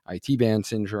knee, IT band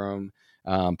syndrome,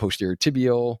 posterior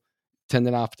tibial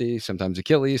tendinopathy, sometimes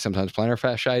Achilles, sometimes plantar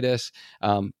fasciitis.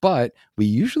 But we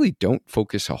usually don't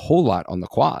focus a whole lot on the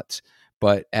quads.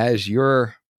 But as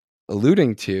you're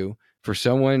alluding to, for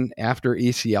someone after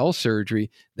ACL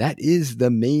surgery, that is the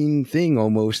main thing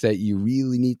almost that you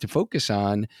really need to focus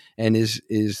on, and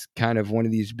is kind of one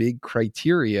of these big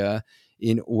criteria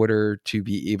in order to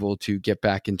be able to get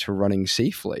back into running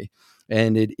safely.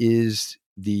 And it is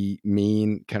the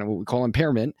main kind of what we call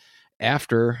impairment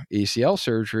after ACL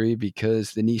surgery,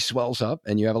 because the knee swells up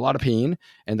and you have a lot of pain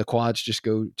and the quads just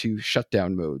go to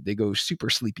shutdown mode. They go super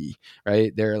sleepy,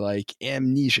 right? They're like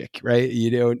amnesic, right?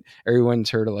 Everyone's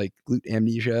heard of like glute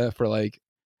amnesia for like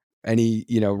any,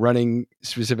 running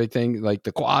specific thing. Like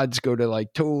the quads go to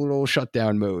like total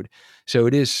shutdown mode. So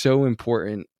it is so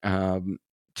important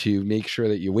to make sure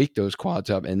that you wake those quads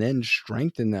up and then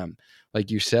strengthen them, like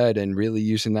you said, and really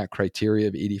using that criteria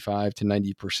of 85 to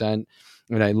 90%.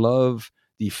 And I love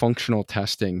the functional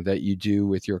testing that you do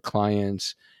with your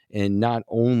clients, and not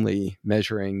only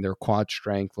measuring their quad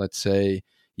strength, let's say,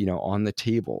 on the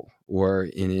table or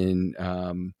in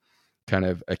kind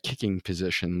of a kicking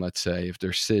position, let's say, if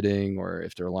they're sitting or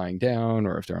if they're lying down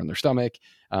or if they're on their stomach.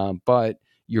 But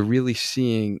you're really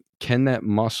seeing, can that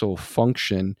muscle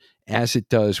function as it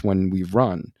does when we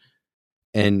run?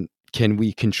 And can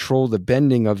we control the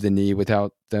bending of the knee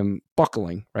without them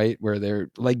buckling, right? Where their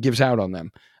leg gives out on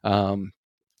them.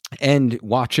 And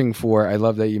watching for, I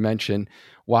love that you mentioned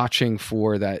watching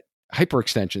for that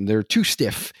hyperextension. They're too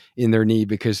stiff in their knee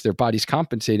because their body's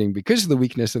compensating because of the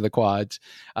weakness of the quads.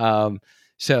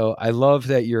 So I love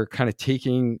that you're kind of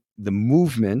taking the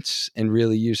movements and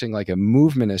really using like a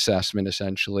movement assessment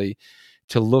essentially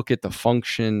to look at the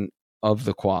function of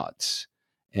the quads.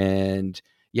 And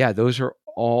yeah, those are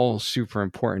all super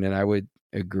important. And I would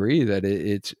agree that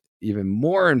it's even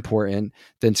more important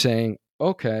than saying,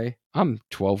 okay, I'm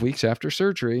 12 weeks after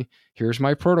surgery. Here's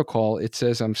my protocol. It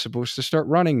says I'm supposed to start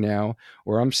running now,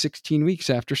 or I'm 16 weeks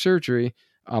after surgery.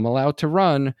 I'm allowed to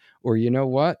run. Or you know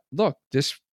what? Look,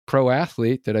 this pro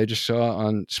athlete that I just saw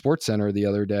on SportsCenter the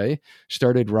other day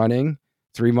started running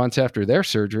 3 months after their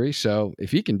surgery. So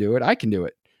if he can do it, I can do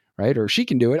it, right? Or she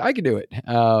can do it, I can do it.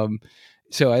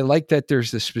 So I like that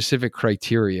there's the specific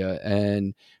criteria.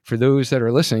 And for those that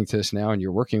are listening to this now and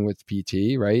you're working with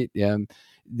PT, right?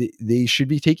 They should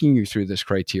be taking you through this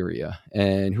criteria.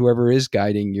 And whoever is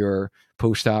guiding your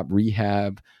post-op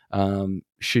rehab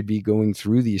should be going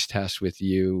through these tests with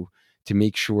you to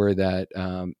make sure that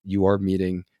you are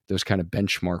meeting those kind of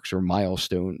benchmarks or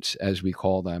milestones, as we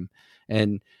call them.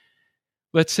 And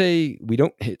let's say we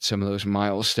don't hit some of those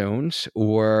milestones,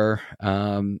 or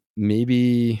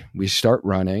maybe we start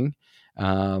running.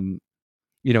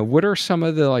 What are some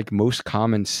of the like most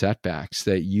common setbacks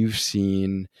that you've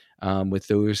seen with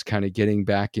those kind of getting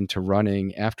back into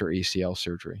running after ACL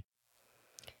surgery?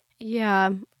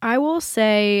 Yeah, I will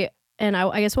say, and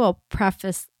I guess we'll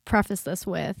preface this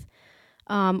with,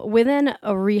 within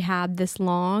a rehab this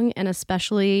long, and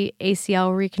especially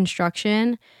ACL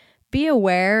reconstruction, be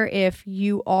aware if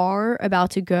you are about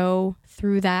to go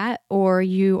through that or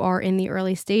you are in the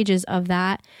early stages of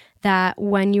that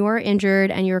when you are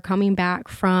injured and you're coming back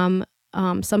from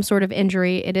some sort of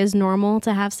injury, it is normal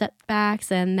to have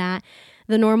setbacks, and that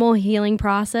the normal healing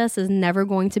process is never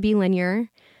going to be linear.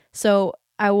 So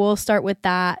I will start with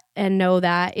that and know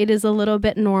that it is a little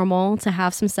bit normal to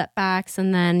have some setbacks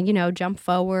and then, jump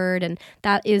forward. And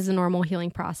that is a normal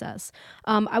healing process.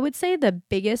 I would say the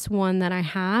biggest one that I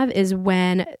have is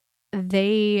when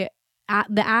the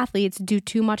athletes do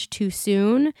too much too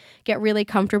soon, get really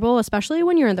comfortable, especially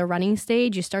when you're in the running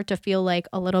stage, you start to feel like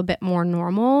a little bit more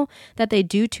normal, that they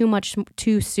do too much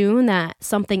too soon, that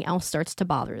something else starts to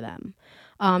bother them.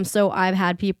 So I've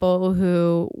had people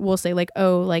who will say like,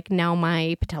 oh, like now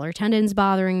my patellar tendon's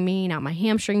bothering me, now my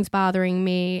hamstring's bothering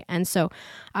me. And so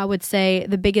I would say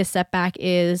the biggest setback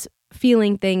is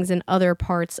feeling things in other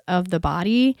parts of the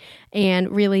body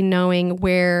and really knowing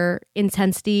where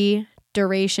intensity,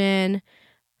 duration,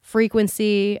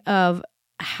 frequency of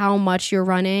how much you're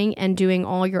running and doing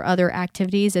all your other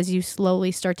activities as you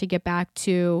slowly start to get back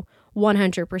to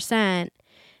 100%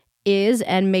 is,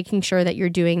 and making sure that you're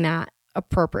doing that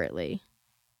appropriately.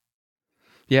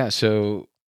 Yeah. So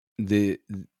the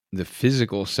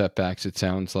physical setbacks, it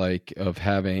sounds like, of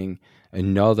having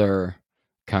another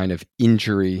kind of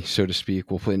injury, so to speak,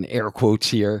 we'll put in air quotes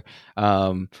here,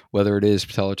 whether it is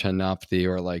patellar tendinopathy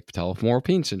or like patellofemoral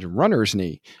pain syndrome, runner's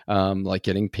knee, like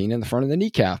getting pain in the front of the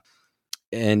kneecap.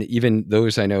 And even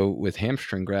those I know with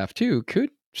hamstring graft too could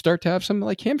start to have some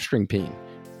like hamstring pain.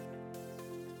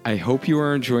 I hope you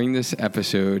are enjoying this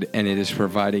episode and it is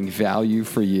providing value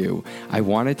for you. I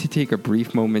wanted to take a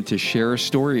brief moment to share a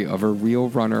story of a real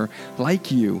runner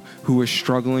like you who is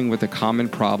struggling with a common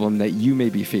problem that you may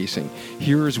be facing.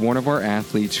 Here is one of our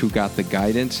athletes who got the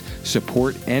guidance,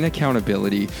 support, and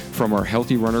accountability from our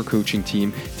Healthy Runner coaching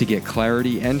team to get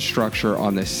clarity and structure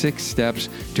on the 6 steps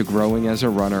to growing as a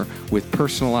runner with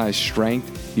personalized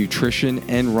strength, nutrition,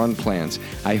 and run plans.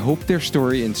 I hope their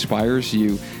story inspires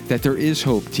you that there is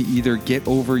hope to either get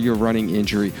over your running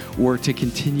injury or to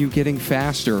continue getting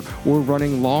faster or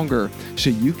running longer so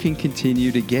you can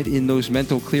continue to get in those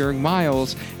mental clearing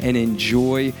miles and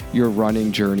enjoy your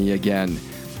running journey again.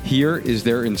 Here is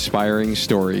their inspiring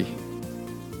story.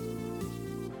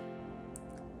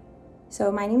 So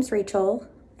my name's Rachel,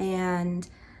 and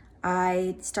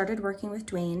I started working with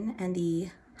Dwayne and the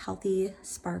Healthy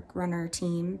Spark Runner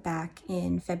team back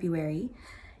in February.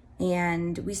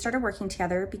 And we started working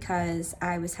together because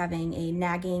I was having a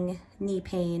nagging knee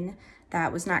pain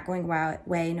that was not going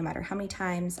away no matter how many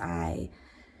times I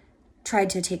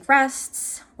tried to take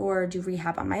rests or do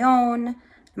rehab on my own. No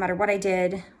matter what I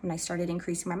did, when I started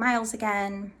increasing my miles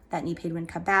again, that knee pain would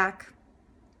come back.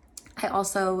 I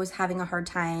also was having a hard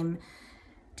time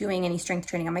doing any strength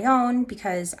training on my own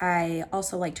because I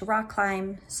also like to rock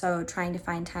climb. So trying to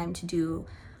find time to do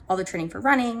all the training for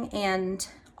running and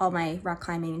all my rock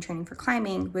climbing and training for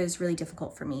climbing was really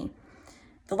difficult for me.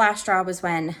 The last straw was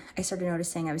when I started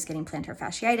noticing I was getting plantar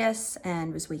fasciitis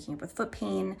and was waking up with foot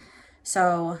pain.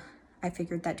 So I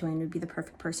figured that Dwayne would be the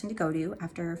perfect person to go to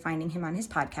after finding him on his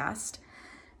podcast.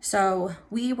 So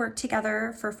we worked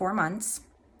together for 4 months.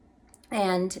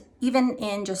 And even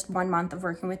in just 1 month of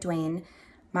working with Dwayne,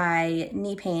 my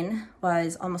knee pain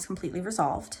was almost completely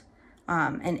resolved,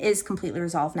 and is completely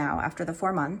resolved now after the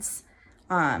 4 months.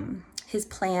 His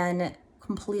plan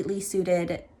completely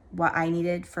suited what I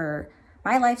needed for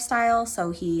my lifestyle.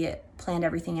 So he planned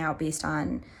everything out based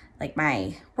on like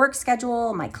my work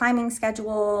schedule, my climbing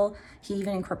schedule. He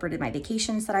even incorporated my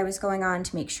vacations that I was going on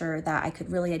to make sure that I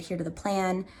could really adhere to the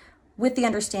plan, with the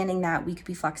understanding that we could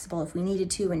be flexible if we needed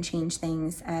to and change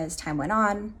things as time went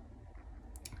on.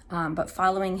 But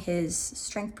following his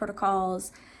strength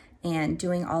protocols and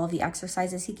doing all of the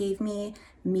exercises he gave me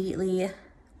immediately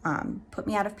put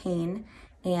me out of pain.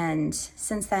 And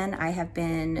since then, I have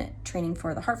been training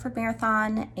for the Hartford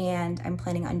Marathon, and I'm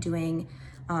planning on doing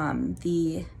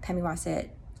the Pemigewasset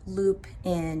Loop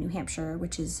in New Hampshire,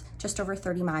 which is just over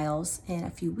 30 miles in a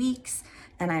few weeks.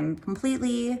 And I'm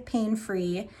completely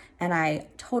pain-free, and I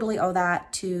totally owe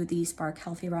that to the Spark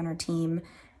Healthy Runner team.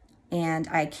 And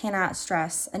I cannot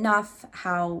stress enough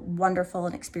how wonderful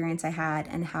an experience I had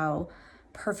and how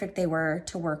perfect they were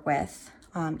to work with.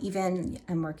 Even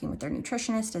I'm working with their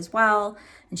nutritionist as well,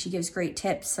 and she gives great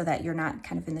tips so that you're not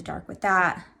kind of in the dark with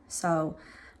that. So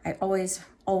I always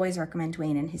recommend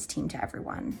Dwayne and his team to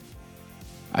everyone.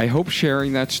 I hope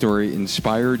sharing that story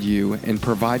inspired you and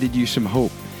provided you some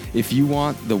hope. If you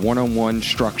want the one-on-one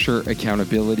structure,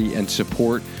 accountability, and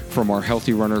support from our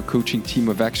Healthy Runner coaching team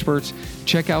of experts,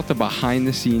 check out the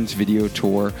behind-the-scenes video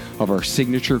tour of our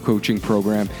signature coaching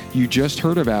program you just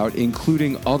heard about,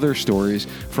 including other stories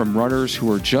from runners who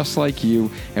are just like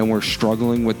you and were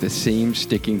struggling with the same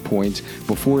sticking points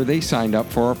before they signed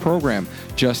up for our program.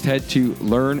 Just head to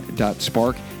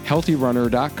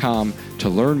learn.sparkhealthyrunner.com to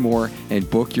learn more and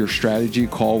book your strategy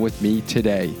call with me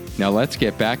today. Now let's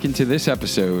get back into this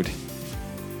episode.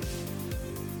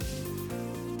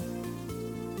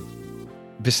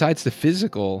 Besides the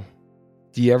physical,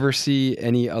 do you ever see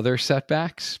any other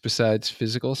setbacks besides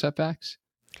physical setbacks?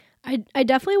 I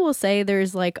definitely will say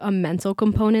there's like a mental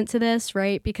component to this,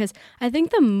 right? Because I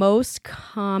think the most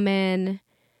common,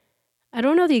 I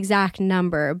don't know the exact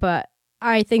number, but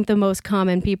I think the most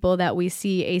common people that we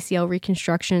see ACL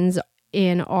reconstructions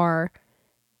in are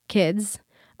kids.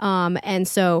 And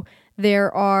so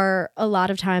there are a lot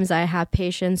of times I have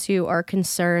patients who are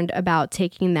concerned about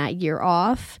taking that year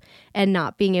off and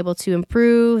not being able to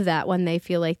improve, that when they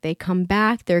feel like they come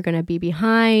back, they're going to be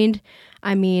behind.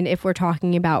 I mean, if we're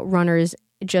talking about runners,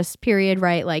 just period,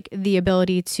 right? Like the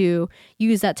ability to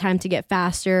use that time to get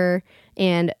faster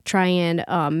and try and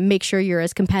make sure you're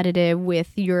as competitive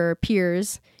with your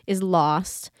peers is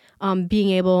lost. Being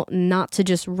able not to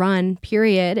just run,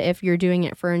 period, if you're doing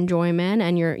it for enjoyment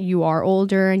and you are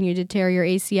older and you did tear your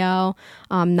ACL,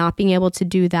 not being able to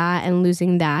do that and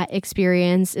losing that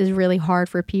experience is really hard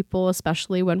for people,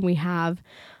 especially when we have,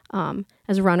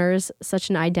 as runners,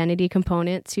 such an identity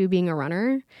component to being a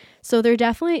runner. So there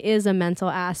definitely is a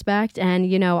mental aspect. And,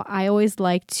 you know, I always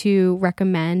like to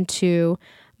recommend to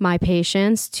my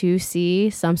patients to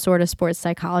see some sort of sports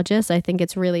psychologist. I think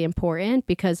it's really important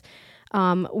because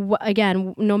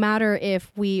again, no matter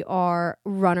if we are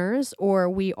runners or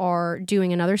we are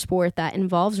doing another sport that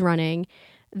involves running,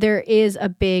 there is a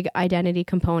big identity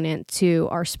component to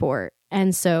our sport.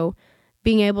 And so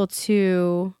being able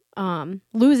to,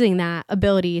 losing that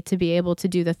ability to be able to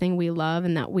do the thing we love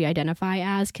and that we identify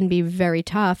as can be very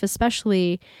tough,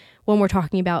 especially when we're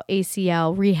talking about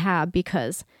ACL rehab,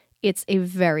 because it's a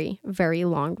very, very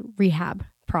long rehab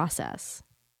process.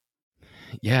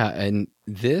 Yeah. And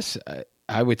this,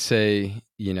 I would say,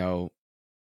 you know,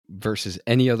 versus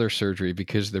any other surgery,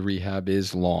 because the rehab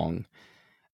is long,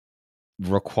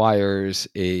 requires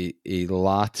a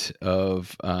lot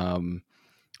of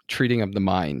treating of the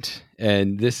mind.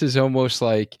 And this is almost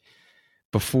like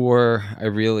before I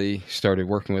really started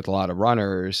working with a lot of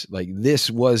runners, like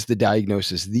this was the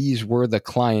diagnosis. These were the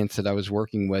clients that I was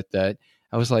working with that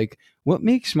I was like, what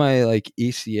makes my like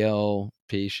ACL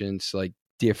patients like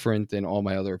different than all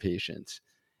my other patients?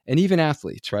 And even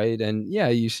athletes, right? And yeah,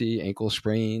 you see ankle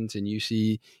sprains and you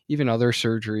see even other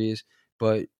surgeries,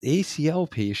 but ACL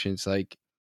patients, like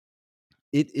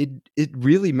it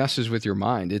really messes with your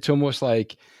mind. It's almost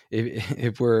like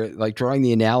if we're like drawing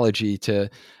the analogy to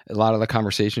a lot of the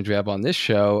conversations we have on this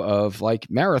show of like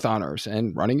marathoners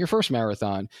and running your first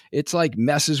marathon, it's like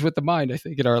messes with the mind. I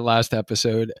think in our last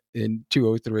episode in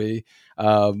 203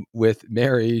 with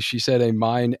Mary, she said a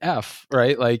mind F,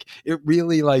 right? Like it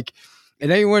really like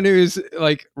And anyone who's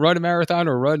like run a marathon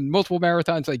or run multiple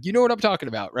marathons, like, you know what I'm talking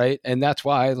about, right? And that's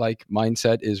why like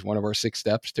mindset is one of our 6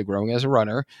 steps to growing as a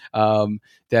runner.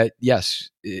 That yes,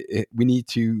 we need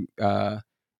to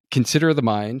consider the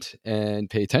mind and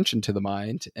pay attention to the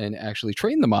mind and actually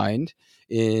train the mind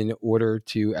in order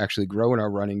to actually grow in our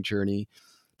running journey.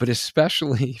 But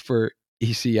especially for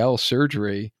ACL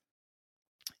surgery,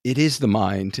 it is the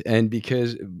mind. And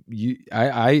because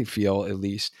I feel at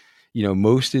least,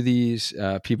 most of these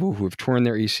people who have torn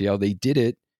their ACL, they did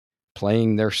it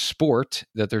playing their sport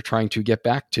that they're trying to get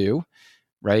back to,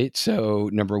 right? So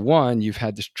number one, you've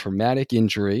had this traumatic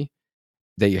injury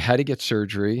that you had to get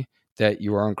surgery, that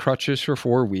you were on crutches for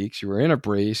 4 weeks, you were in a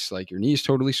brace, like your knee's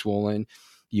totally swollen,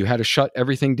 you had to shut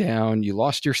everything down, you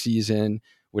lost your season,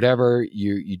 whatever,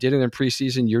 you did it in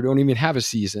preseason, you don't even have a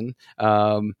season.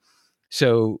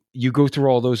 So you go through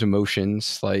all those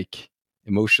emotions, like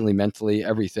emotionally, mentally,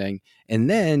 everything. And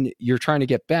then you're trying to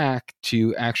get back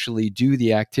to actually do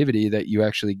the activity that you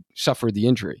actually suffered the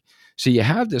injury. So you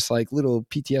have this like little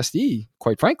PTSD,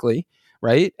 quite frankly,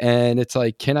 right? And it's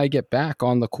like, can I get back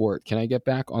on the court? Can I get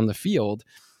back on the field?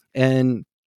 And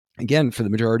again, for the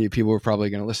majority of people who are probably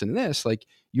going to listen to this, like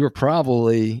you're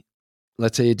probably,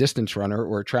 let's say, a distance runner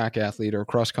or a track athlete or a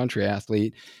cross country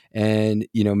athlete. And,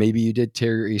 maybe you did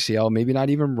tear your ACL, maybe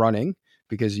not even running,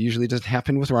 because it usually doesn't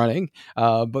happen with running.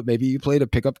 But maybe you played a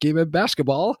pickup game of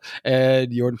basketball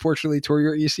and you unfortunately tore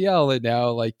your ACL. And now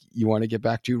like you want to get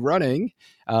back to running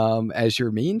as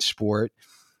your main sport.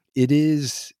 It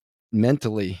is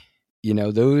mentally,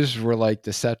 those were like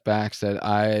the setbacks that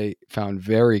I found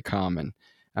very common.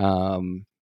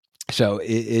 So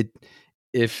if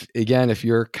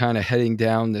you're kind of heading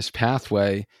down this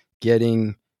pathway,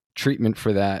 getting treatment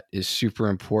for that is super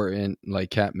important. Like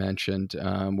Kat mentioned,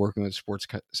 working with a sports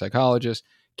psychologist,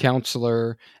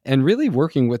 counselor, and really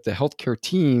working with the healthcare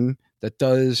team that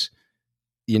does,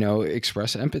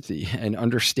 express empathy and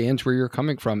understands where you're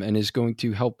coming from and is going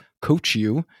to help coach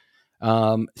you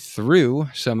through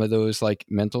some of those like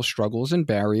mental struggles and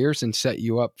barriers and set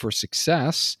you up for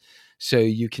success, so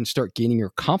you can start gaining your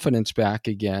confidence back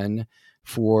again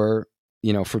for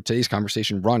today's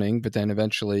conversation, running, but then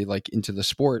eventually like into the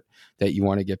sport that you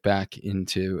want to get back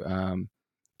into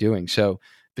doing. So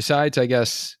besides, I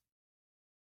guess,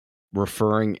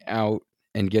 referring out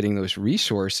and getting those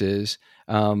resources,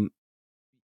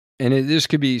 and this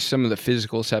could be some of the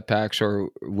physical setbacks or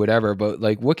whatever, but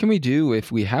like, what can we do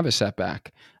if we have a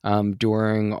setback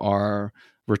during our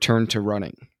return to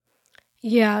running?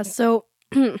 Yeah. So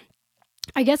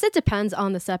I guess it depends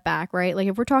on the setback, right? Like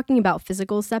if we're talking about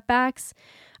physical setbacks,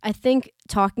 I think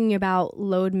talking about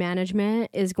load management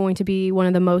is going to be one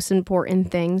of the most important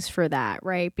things for that,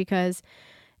 right? Because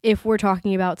if we're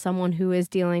talking about someone who is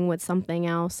dealing with something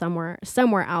else somewhere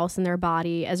else in their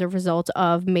body as a result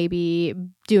of maybe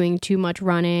doing too much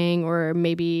running or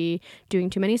maybe doing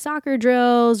too many soccer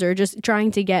drills or just trying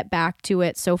to get back to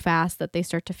it so fast that they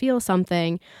start to feel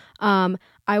something,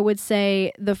 I would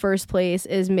say the first place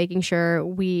is making sure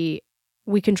we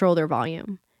control their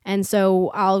volume. And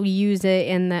so I'll use it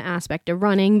in the aspect of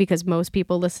running because most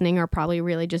people listening are probably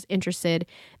really just interested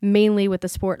mainly with the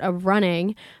sport of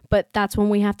running. But that's when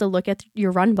we have to look at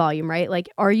your run volume, right? Like,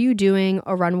 are you doing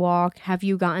a run walk? Have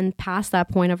you gotten past that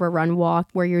point of a run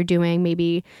walk where you're doing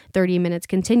maybe 30 minutes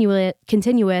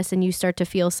continuous and you start to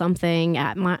feel something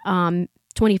at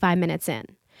 25 minutes in?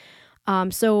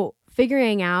 So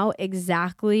figuring out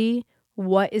exactly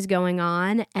what is going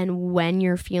on and when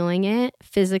you're feeling it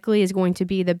physically is going to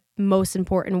be the most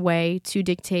important way to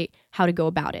dictate how to go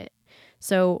about it.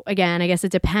 So again, I guess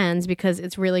it depends because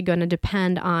it's really going to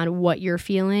depend on what you're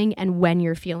feeling and when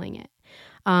you're feeling it.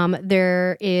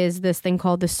 There is this thing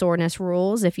called the soreness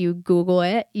rules. If you Google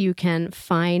it, you can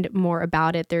find more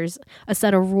about it. There's a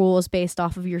set of rules based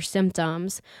off of your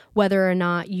symptoms, whether or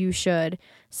not you should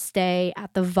stay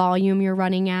at the volume you're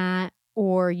running at,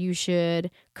 or you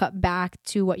should cut back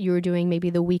to what you were doing maybe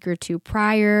the week or two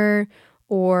prior,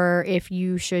 or if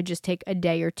you should just take a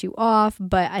day or two off.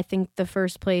 But I think the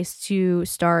first place to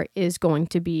start is going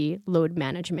to be load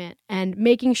management and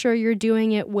making sure you're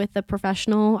doing it with a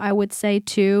professional, I would say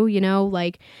too,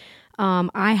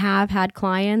 I have had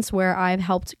clients where I've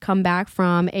helped come back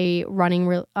from a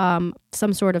running,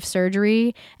 some sort of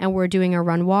surgery, and we're doing a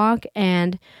run walk.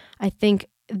 And I think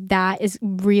that is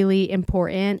really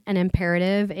important and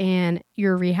imperative in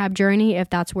your rehab journey if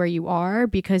that's where you are,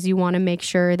 because you want to make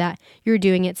sure that you're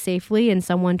doing it safely and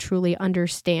someone truly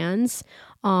understands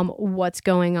what's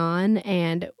going on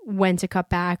and when to cut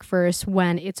back versus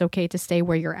when it's okay to stay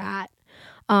where you're at.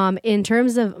 In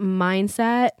terms of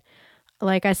mindset,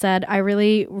 like I said, I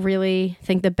really, really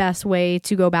think the best way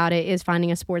to go about it is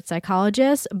finding a sports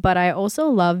psychologist. But I also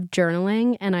love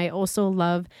journaling, and I also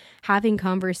love having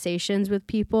conversations with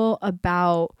people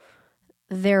about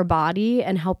their body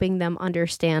and helping them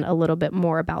understand a little bit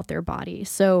more about their body.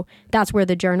 So that's where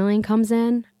the journaling comes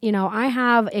in. You know, I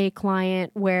have a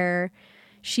client where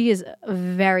she is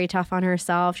very tough on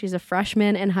herself. She's a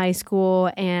freshman in high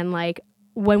school, and like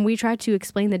when we try to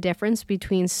explain the difference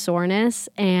between soreness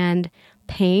and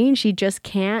pain, she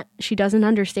doesn't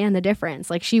understand the difference.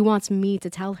 Like, she wants me to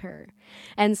tell her.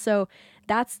 And so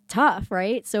that's tough,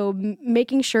 right? So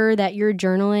making sure that you're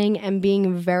journaling and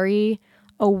being very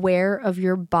aware of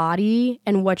your body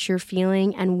and what you're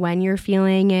feeling and when you're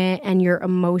feeling it and your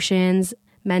emotions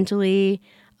mentally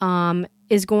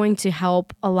is going to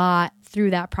help a lot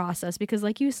through that process. Because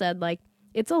like you said, like,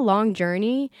 it's a long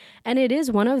journey, and it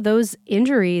is one of those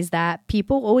injuries that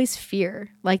people always fear.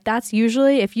 Like, that's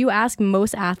usually, if you ask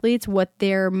most athletes what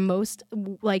their most,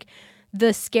 like,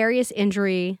 the scariest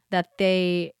injury that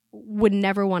they would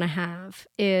never want to have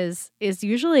is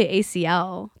usually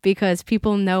ACL, because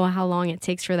people know how long it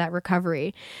takes for that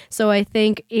recovery. So I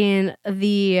think in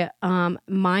the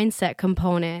mindset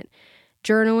component,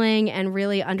 journaling and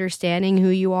really understanding who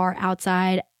you are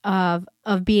outside of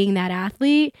being that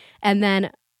athlete, and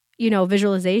then, you know,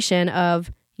 visualization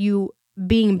of you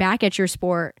being back at your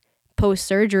sport post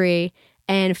surgery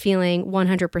and feeling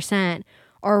 100%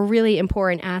 are really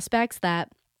important aspects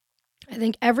that I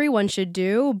think everyone should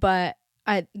do. But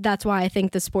that's why I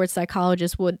think the sports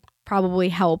psychologist would probably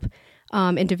help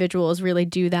individuals really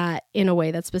do that in a way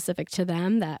that's specific to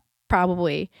them. That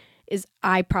probably is,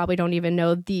 I probably don't even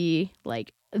know the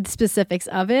specifics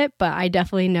of it, but I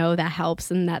definitely know that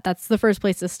helps, and that's the first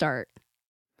place to start.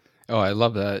 Oh, I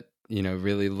love that. You know,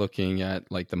 really looking at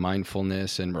like the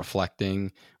mindfulness and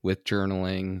reflecting with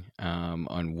journaling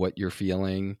on what you're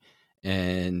feeling,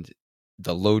 and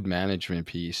the load management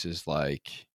piece is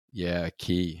like, yeah,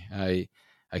 key. I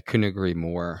couldn't agree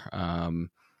more. And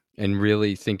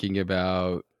really thinking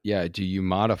about, yeah, do you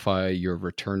modify your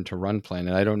return to run plan?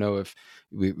 And I don't know if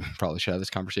we probably should have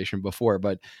this conversation before,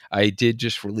 but I did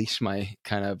just release my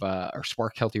kind of our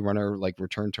Spark Healthy Runner like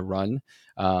return to run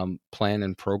plan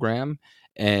and program,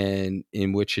 and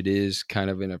in which it is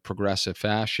kind of in a progressive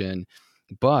fashion.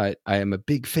 But I am a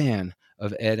big fan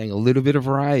of adding a little bit of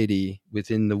variety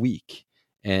within the week,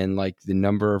 and like the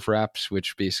number of reps,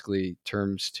 which basically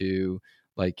terms to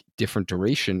like different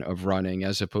duration of running,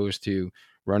 as opposed to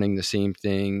running the same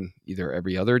thing either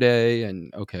every other day.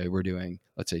 And okay, we're doing,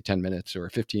 let's say 10 minutes or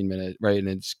 15 minutes, right? And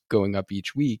it's going up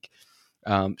each week.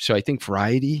 So I think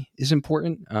variety is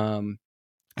important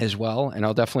as well. And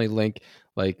I'll definitely link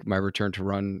like my return to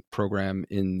run program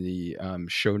in the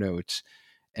show notes.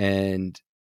 And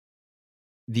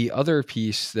the other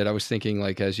piece that I was thinking,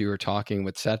 like, as you were talking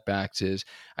with setbacks, is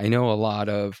I know a lot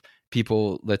of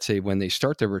people, let's say when they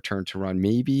start their return to run,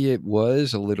 maybe it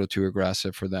was a little too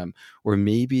aggressive for them, or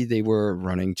maybe they were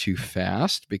running too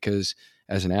fast, because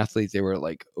as an athlete, they were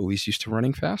like always used to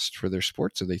running fast for their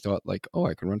sport. So they thought like, oh,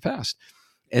 I can run fast.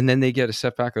 And then they get a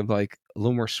setback of like a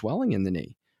little more swelling in the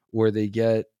knee, or they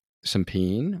get some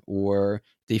pain, or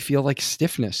they feel like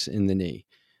stiffness in the knee.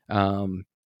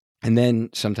 And then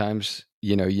sometimes,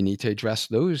 you know, you need to address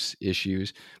those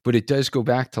issues, but it does go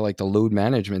back to like the load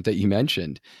management that you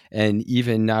mentioned. And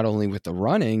even not only with the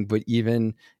running, but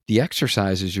even the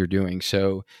exercises you're doing.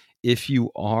 So if you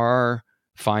are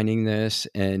finding this,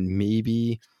 and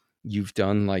maybe you've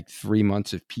done like 3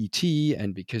 months of PT,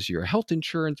 and because your health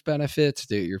insurance benefits,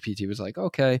 your PT was like,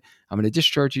 okay, I'm going to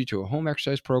discharge you to a home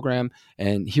exercise program,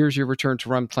 and here's your return to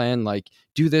run plan. Like,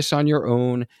 do this on your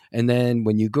own. And then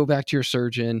when you go back to your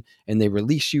surgeon and they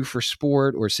release you for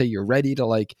sport, or say you're ready to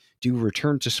like do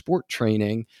return to sport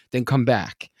training, then come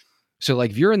back. So like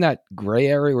if you're in that gray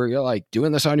area where you're like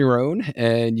doing this on your own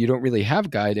and you don't really have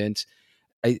guidance,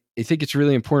 I think it's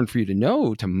really important for you to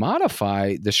know to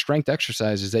modify the strength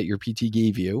exercises that your PT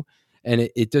gave you.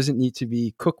 And it doesn't need to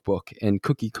be cookbook and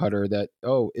cookie cutter that,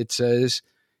 oh, it says,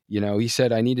 you know, he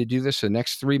said, I need to do this for the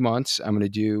next 3 months. I'm going to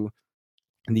do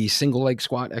these single leg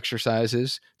squat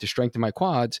exercises to strengthen my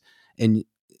quads. And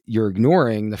you're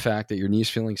ignoring the fact that your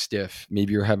knee's feeling stiff.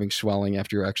 Maybe you're having swelling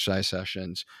after your exercise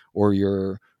sessions, or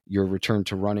your return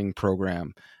to running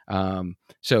program.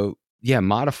 So yeah,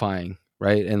 modifying,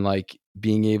 right? And like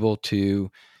being able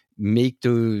to make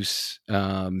those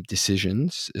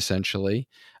decisions essentially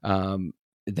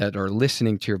that are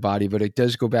listening to your body. But it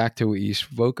does go back to what you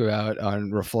spoke about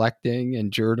on reflecting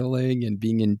and journaling and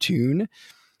being in tune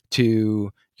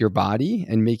to your body,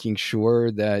 and making sure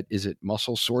that, is it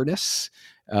muscle soreness?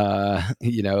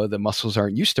 The muscles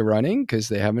aren't used to running because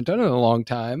they haven't done it in a long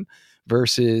time,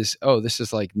 versus, oh, this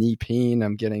is like knee pain.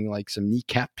 I'm getting like some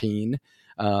kneecap pain.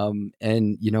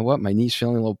 And you know what? My knee's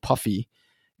feeling a little puffy,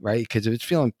 right? Because if it's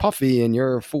feeling puffy and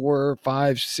you're 4,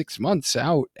 5, 6 months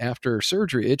out after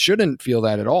surgery, it shouldn't feel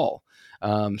that at all.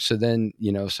 So then,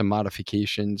 some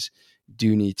modifications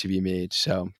do need to be made.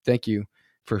 So thank you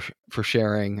for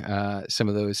sharing some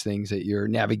of those things that you're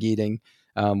navigating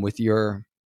with your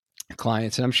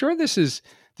clients. And I'm sure this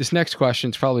next question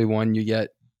is probably one you get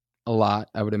a lot,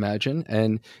 I would imagine.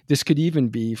 And this could even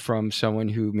be from someone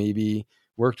who maybe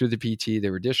worked with the PT,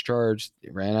 they were discharged, they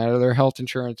ran out of their health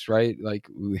insurance, right? Like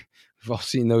we've all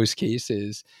seen those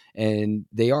cases, and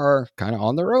they are kind of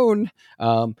on their own.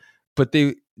 But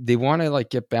they want to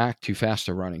like get back to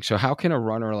faster running. So how can a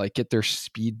runner like get their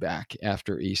speed back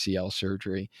after ACL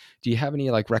surgery? Do you have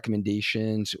any like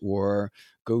recommendations or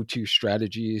go-to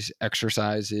strategies,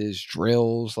 exercises,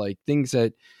 drills, like things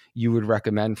that you would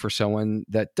recommend for someone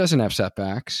that doesn't have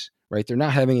setbacks, right? They're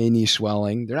not having any knee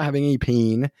swelling, they're not having any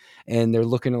pain, and they're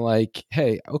looking like,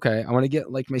 hey, okay, I want to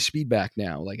get like my speed back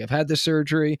now. Like I've had this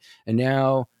surgery, and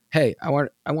now, hey, I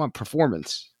want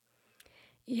performance.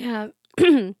 Yeah.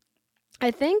 I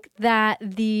think that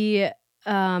the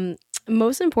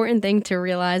most important thing to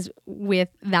realize with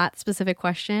that specific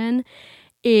question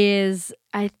is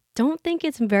I don't think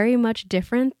it's very much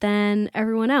different than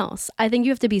everyone else. I think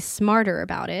you have to be smarter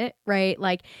about it, right?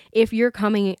 Like if you're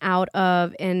coming out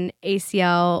of an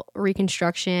ACL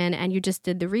reconstruction and you just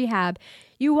did the rehab,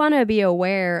 you want to be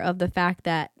aware of the fact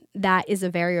that that is a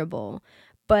variable.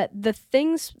 But the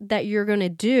things that you're going to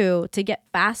do to get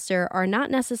faster are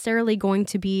not necessarily going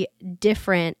to be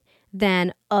different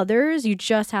than others. You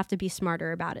just have to be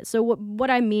smarter about it. So what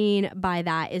I mean by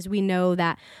that is we know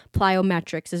that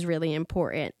plyometrics is really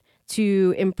important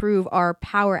to improve our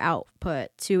power output,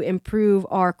 to improve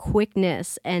our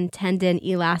quickness and tendon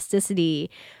elasticity,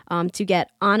 to get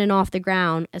on and off the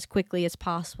ground as quickly as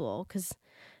possible. Because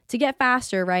to get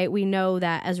faster, right, we know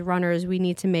that as runners, we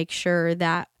need to make sure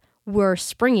that we're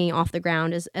springing off the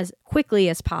ground as quickly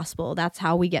as possible. That's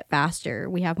how we get faster.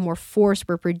 We have more force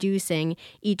we're producing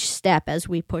each step as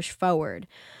we push forward.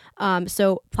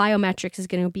 So plyometrics is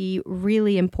going to be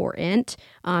really important,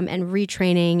 and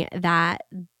retraining that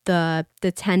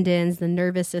the tendons, the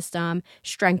nervous system,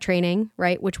 strength training,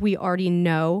 right, which we already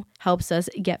know helps us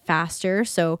get faster.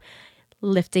 So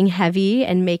lifting heavy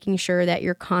and making sure that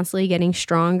you're constantly getting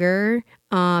stronger,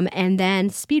 and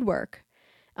then speed work.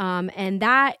 And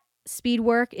that speed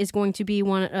work is going to be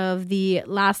one of the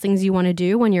last things you want to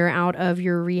do when you're out of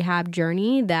your rehab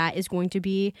journey. That is going to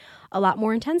be a lot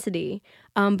more intensity.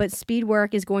 But speed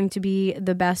work is going to be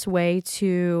the best way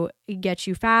to get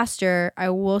you faster.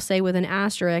 I will say with an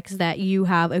asterisk that you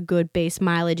have a good base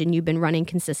mileage and you've been running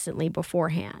consistently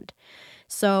beforehand.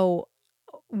 So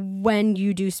when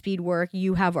you do speed work,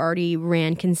 you have already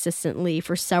ran consistently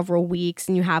for several weeks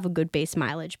and you have a good base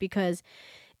mileage, because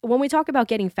when we talk about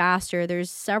getting faster, there's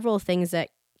several things that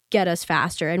get us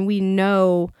faster. And we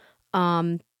know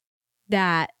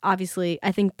that obviously,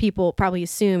 I think people probably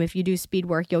assume if you do speed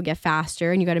work, you'll get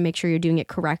faster, and you got to make sure you're doing it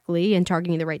correctly and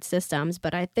targeting the right systems.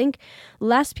 But I think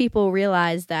less people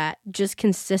realize that just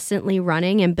consistently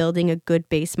running and building a good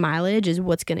base mileage is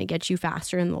what's going to get you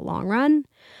faster in the long run.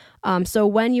 So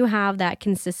when you have that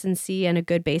consistency and a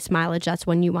good base mileage, that's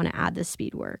when you want to add the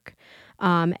speed work.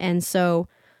 And so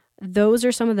those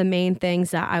are some of the main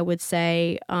things that I would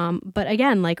say, but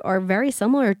again, like are very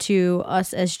similar to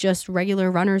us as just regular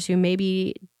runners who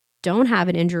maybe don't have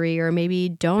an injury or maybe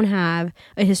don't have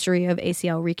a history of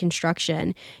ACL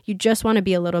reconstruction. You just want to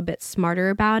be a little bit smarter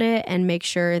about it and make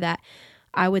sure that,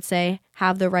 I would say,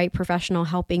 have the right professional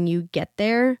helping you get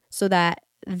there so that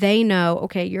they know,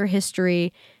 okay, your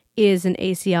history is an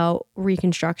ACL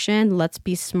reconstruction. Let's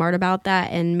be smart about that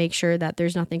and make sure that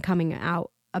there's nothing coming out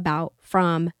about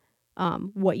from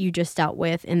what you just dealt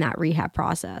with in that rehab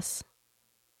process.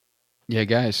 Yeah,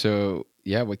 guys. So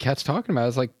yeah, what Kat's talking about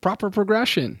is like proper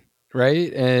progression,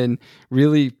 right? And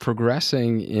really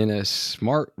progressing in a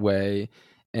smart way.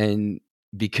 And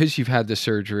because you've had the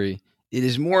surgery, it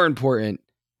is more important,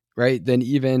 right? Than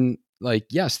even like,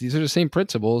 yes, these are the same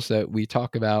principles that we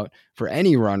talk about for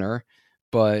any runner,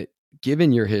 but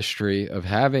given your history of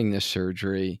having this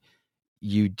surgery,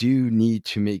 you do need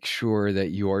to make sure that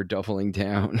you are doubling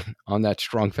down on that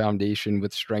strong foundation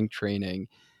with strength training.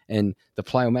 And the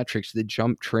plyometrics, the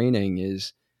jump training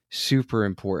is super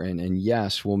important. And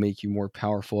yes, will make you more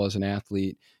powerful as an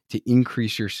athlete to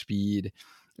increase your speed.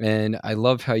 And I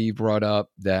love how you brought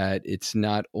up that it's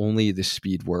not only the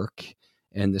speed work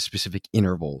and the specific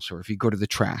intervals, or if you go to the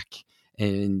track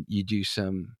and you do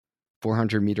some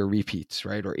 400-meter repeats,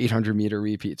 right? Or 800-meter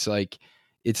repeats. Like,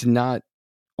 it's not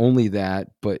only that,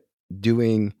 but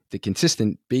doing the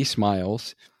consistent base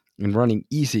miles and running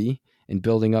easy and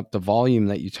building up the volume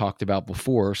that you talked about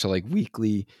before. So like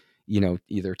weekly,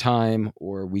 either time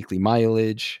or weekly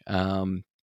mileage,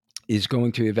 is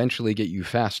going to eventually get you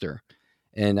faster.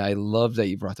 And I love that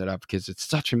you brought that up, because it's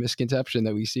such a misconception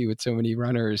that we see with so many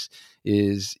runners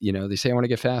is, they say, I want to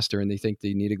get faster, and they think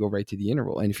they need to go right to the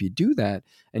interval. And if you do that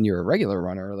and you're a regular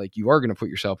runner, like, you are going to put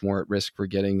yourself more at risk for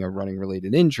getting a running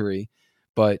related injury.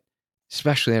 But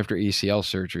especially after ACL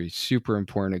surgery, super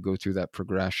important to go through that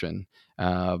progression.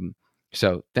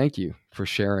 So thank you for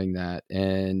sharing that.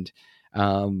 And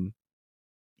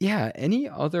any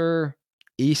other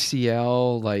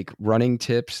ACL like running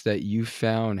tips that you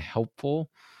found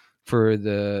helpful for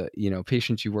the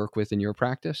patients you work with in your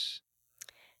practice?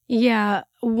 Yeah,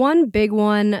 one big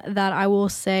one that I will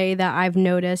say that I've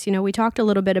noticed, we talked a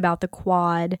little bit about the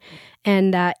quad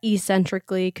and that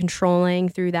eccentrically controlling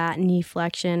through that knee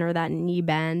flexion or that knee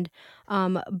bend.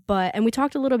 And we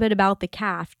talked a little bit about the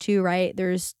calf too, right?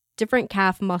 There's different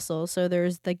calf muscles. So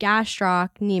there's the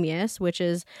gastrocnemius, which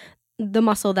is the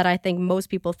muscle that I think most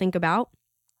people think about.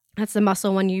 That's the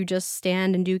muscle when you just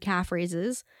stand and do calf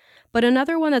raises. But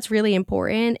another one that's really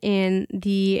important in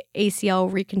the ACL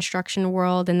reconstruction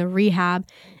world and the rehab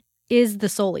is the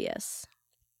soleus.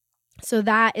 So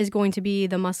that is going to be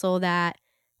the muscle that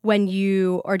when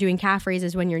you are doing calf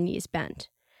raises, when your knee is bent.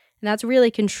 And that's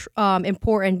really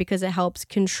important because it helps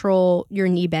control your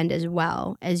knee bend as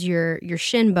well as your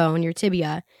shin bone, your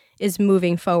tibia, is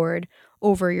moving forward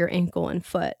over your ankle and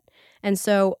foot. And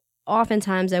so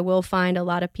oftentimes I will find a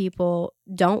lot of people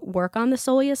don't work on the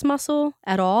soleus muscle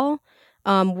at all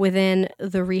within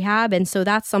the rehab. And so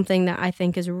that's something that I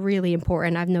think is really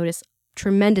important. I've noticed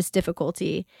tremendous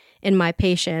difficulty in my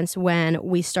patients when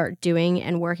we start doing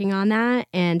and working on that.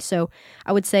 And so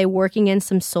I would say working in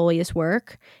some soleus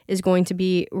work is going to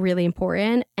be really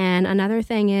important. And another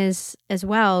thing is, as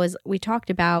well, is we talked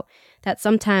about that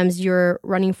sometimes your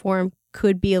running form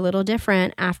could be a little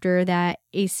different after that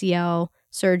ACL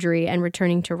surgery and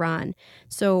returning to run.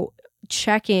 So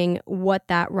checking what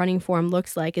that running form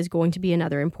looks like is going to be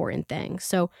another important thing.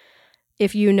 So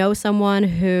if you know someone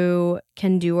who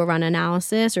can do a run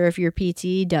analysis, or if your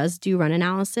PT does do run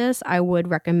analysis, I would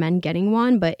recommend getting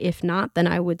one. But if not, then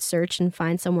I would search and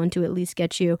find someone to at least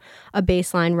get you a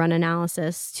baseline run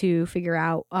analysis to figure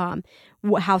out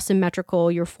how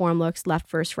symmetrical your form looks left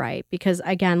versus right. Because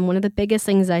again, one of the biggest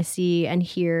things I see and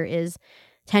hear is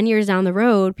 10 years down the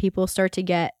road, people start to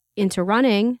get into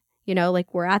running,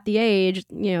 like we're at the age,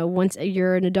 once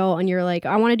you're an adult and you're like,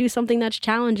 I want to do something that's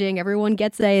challenging. Everyone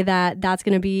gets that's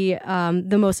going to be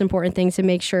the most important thing to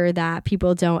make sure that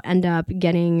people don't end up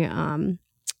getting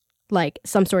like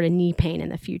some sort of knee pain in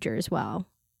the future as well.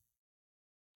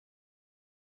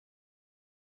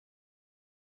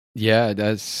 Yeah,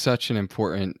 that's such an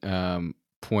important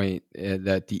point,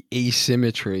 that the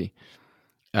asymmetry,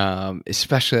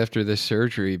 especially after this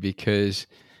surgery, because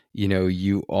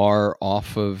you are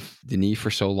off of the knee for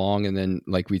so long. And then,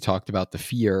 like we talked about, the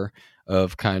fear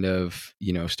of kind of,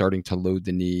 starting to load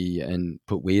the knee and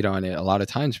put weight on it. A lot of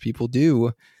times people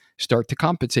do start to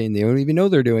compensate and they don't even know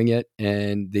they're doing it.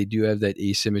 And they do have that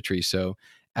asymmetry. So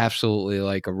absolutely,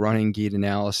 like a running gait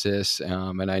analysis.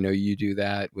 And I know you do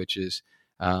that, which is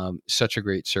such a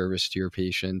great service to your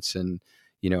patients. And,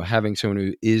 having someone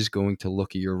who is going to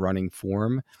look at your running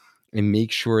form and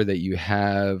make sure that you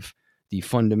have the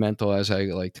fundamental, as I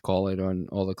like to call it on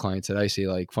all the clients that I see,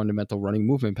 like fundamental running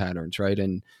movement patterns, right?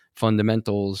 And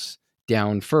fundamentals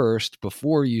down first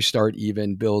before you start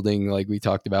even building, like we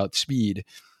talked about, speed.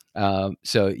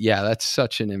 So yeah, that's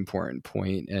such an important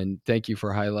point. And thank you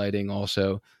for highlighting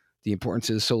also the importance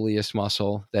of the soleus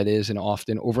muscle. That is an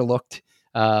often overlooked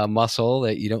muscle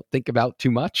that you don't think about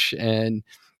too much. And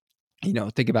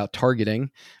think about targeting,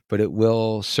 but it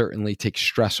will certainly take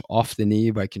stress off the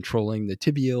knee by controlling the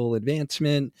tibial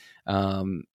advancement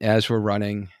as we're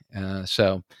running.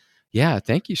 So yeah,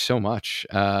 thank you so much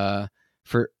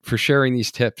for sharing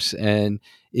these tips. And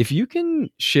if you can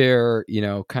share,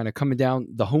 kind of coming down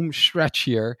the home stretch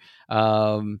here,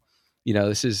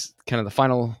 this is kind of the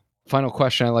final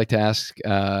question I like to ask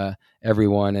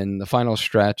everyone in the final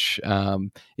stretch.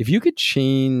 If you could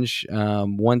change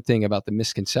one thing about the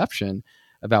misconception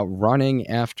about running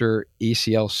after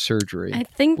ACL surgery, I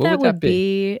think what that would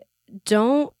be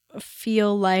don't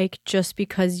feel like just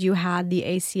because you had the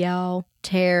ACL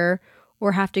tear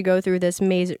or have to go through this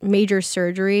major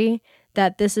surgery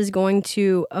that this is going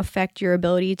to affect your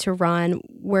ability to run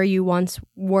where you once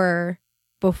were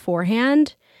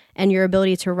beforehand and your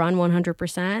ability to run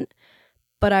 100%.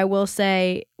 But I will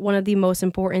say one of the most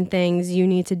important things you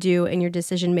need to do in your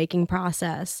decision-making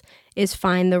process is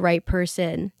find the right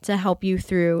person to help you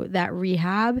through that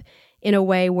rehab in a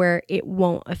way where it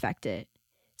won't affect it.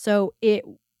 So it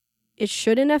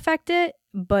shouldn't affect it,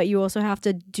 but you also have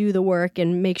to do the work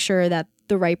and make sure that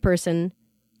the right person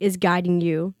is guiding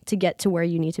you to get to where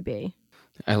you need to be.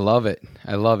 I love it.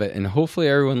 I love it. And hopefully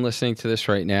everyone listening to this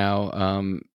right now,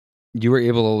 you were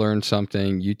able to learn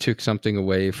something. You took something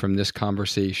away from this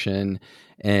conversation,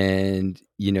 and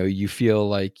you feel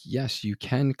like, yes, you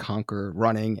can conquer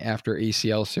running after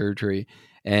ACL surgery.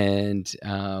 And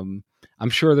I'm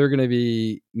sure there are going to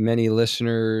be many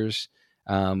listeners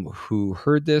who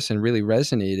heard this and really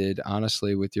resonated,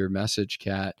 honestly, with your message,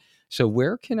 Kat. So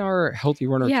where can our Healthy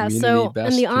Runner community so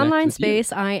best in the connect online with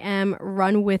space, you? I am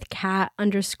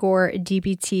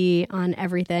runwithkat_DPT on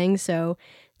everything. So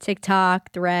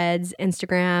TikTok, Threads,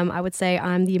 Instagram. I would say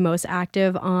I'm the most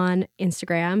active on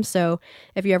Instagram. So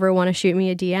if you ever want to shoot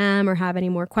me a DM or have any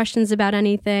more questions about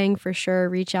anything, for sure,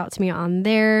 reach out to me on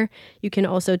there. You can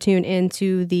also tune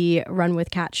into the Run with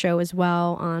Kat show as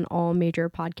well on all major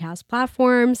podcast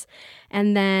platforms.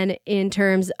 And then in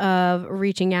terms of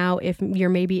reaching out, if you're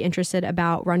maybe interested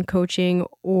about run coaching,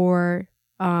 or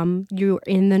you're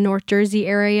in the North Jersey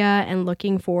area and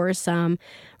looking for some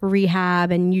rehab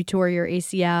and you tore your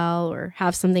ACL or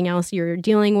have something else you're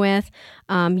dealing with,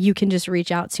 you can just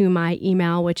reach out to my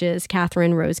email, which is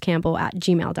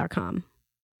katherinerosecampbell@gmail.com.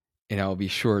 And I'll be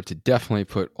sure to definitely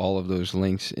put all of those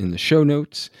links in the show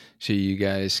notes so you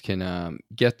guys can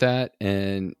get that.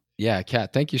 And yeah,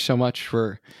 Kat, thank you so much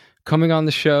for coming on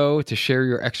the show to share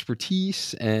your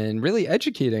expertise and really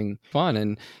educating fun.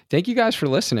 And thank you guys for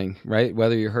listening, right?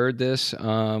 Whether you heard this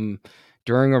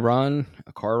during a run,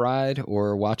 a car ride,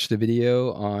 or watch the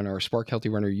video on our Spark Healthy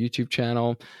Runner YouTube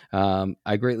channel,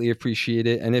 I greatly appreciate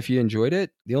it. And if you enjoyed it,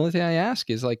 the only thing I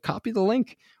ask is copy the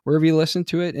link wherever you listen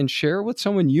to it and share it with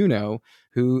someone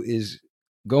who is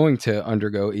going to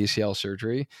undergo ACL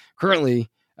surgery,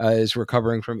 currently is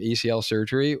recovering from ACL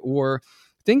surgery, or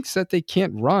thinks that they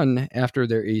can't run after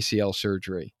their ACL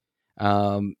surgery.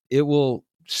 It will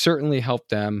certainly help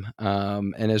them.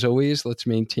 And as always, let's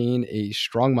maintain a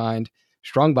strong mind,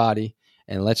 strong body,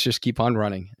 and let's just keep on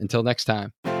running. Until next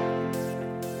time.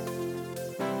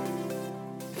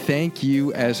 Thank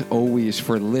you, as always,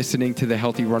 for listening to the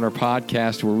Healthy Runner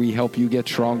podcast, where we help you get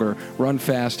stronger, run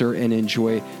faster, and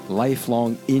enjoy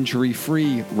lifelong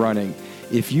injury-free running.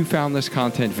 If you found this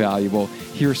content valuable,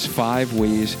 here's 5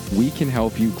 ways we can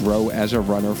help you grow as a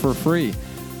runner for free.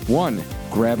 1,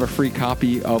 grab a free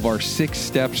copy of our 6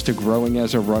 Steps to Growing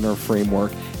as a Runner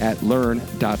framework at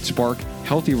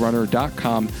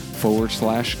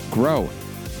learn.sparkhealthyrunner.com/grow.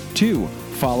 2,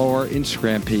 follow our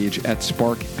Instagram page at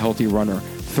Spark Healthy Runner.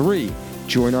 3,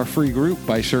 join our free group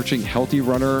by searching Healthy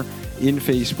Runner in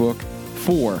Facebook.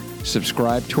 4,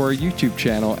 subscribe to our YouTube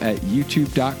channel at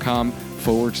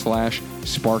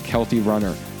youtube.com/Spark Healthy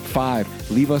Runner.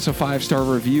 5, leave us a 5-star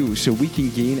review so we can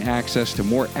gain access to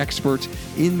more experts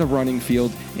in the running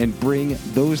field and bring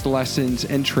those lessons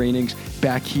and trainings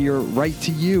back here right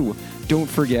to you. Don't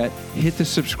forget, hit the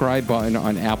subscribe button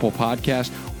on Apple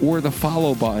Podcasts or the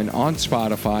follow button on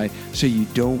Spotify so you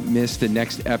don't miss the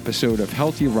next episode of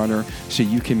Healthy Runner, so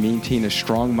you can maintain a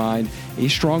strong mind, a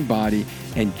strong body,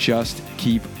 and just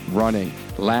keep running.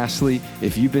 Lastly,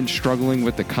 if you've been struggling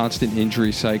with the constant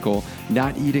injury cycle,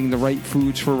 not eating the right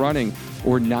foods for running,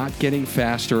 or not getting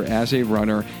faster as a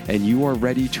runner, and you are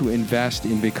ready to invest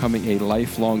in becoming a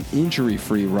lifelong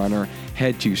injury-free runner,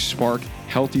 head to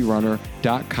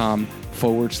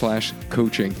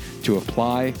sparkhealthyrunner.com/coaching to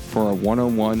apply for a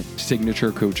one-on-one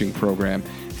signature coaching program.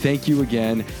 Thank you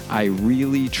again. I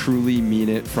really, truly mean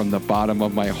it from the bottom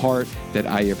of my heart that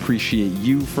I appreciate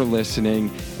you for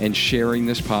listening and sharing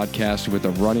this podcast with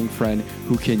a running friend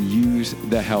who can use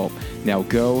the help. Now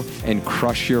go and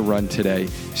crush your run today.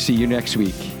 See you next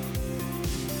week.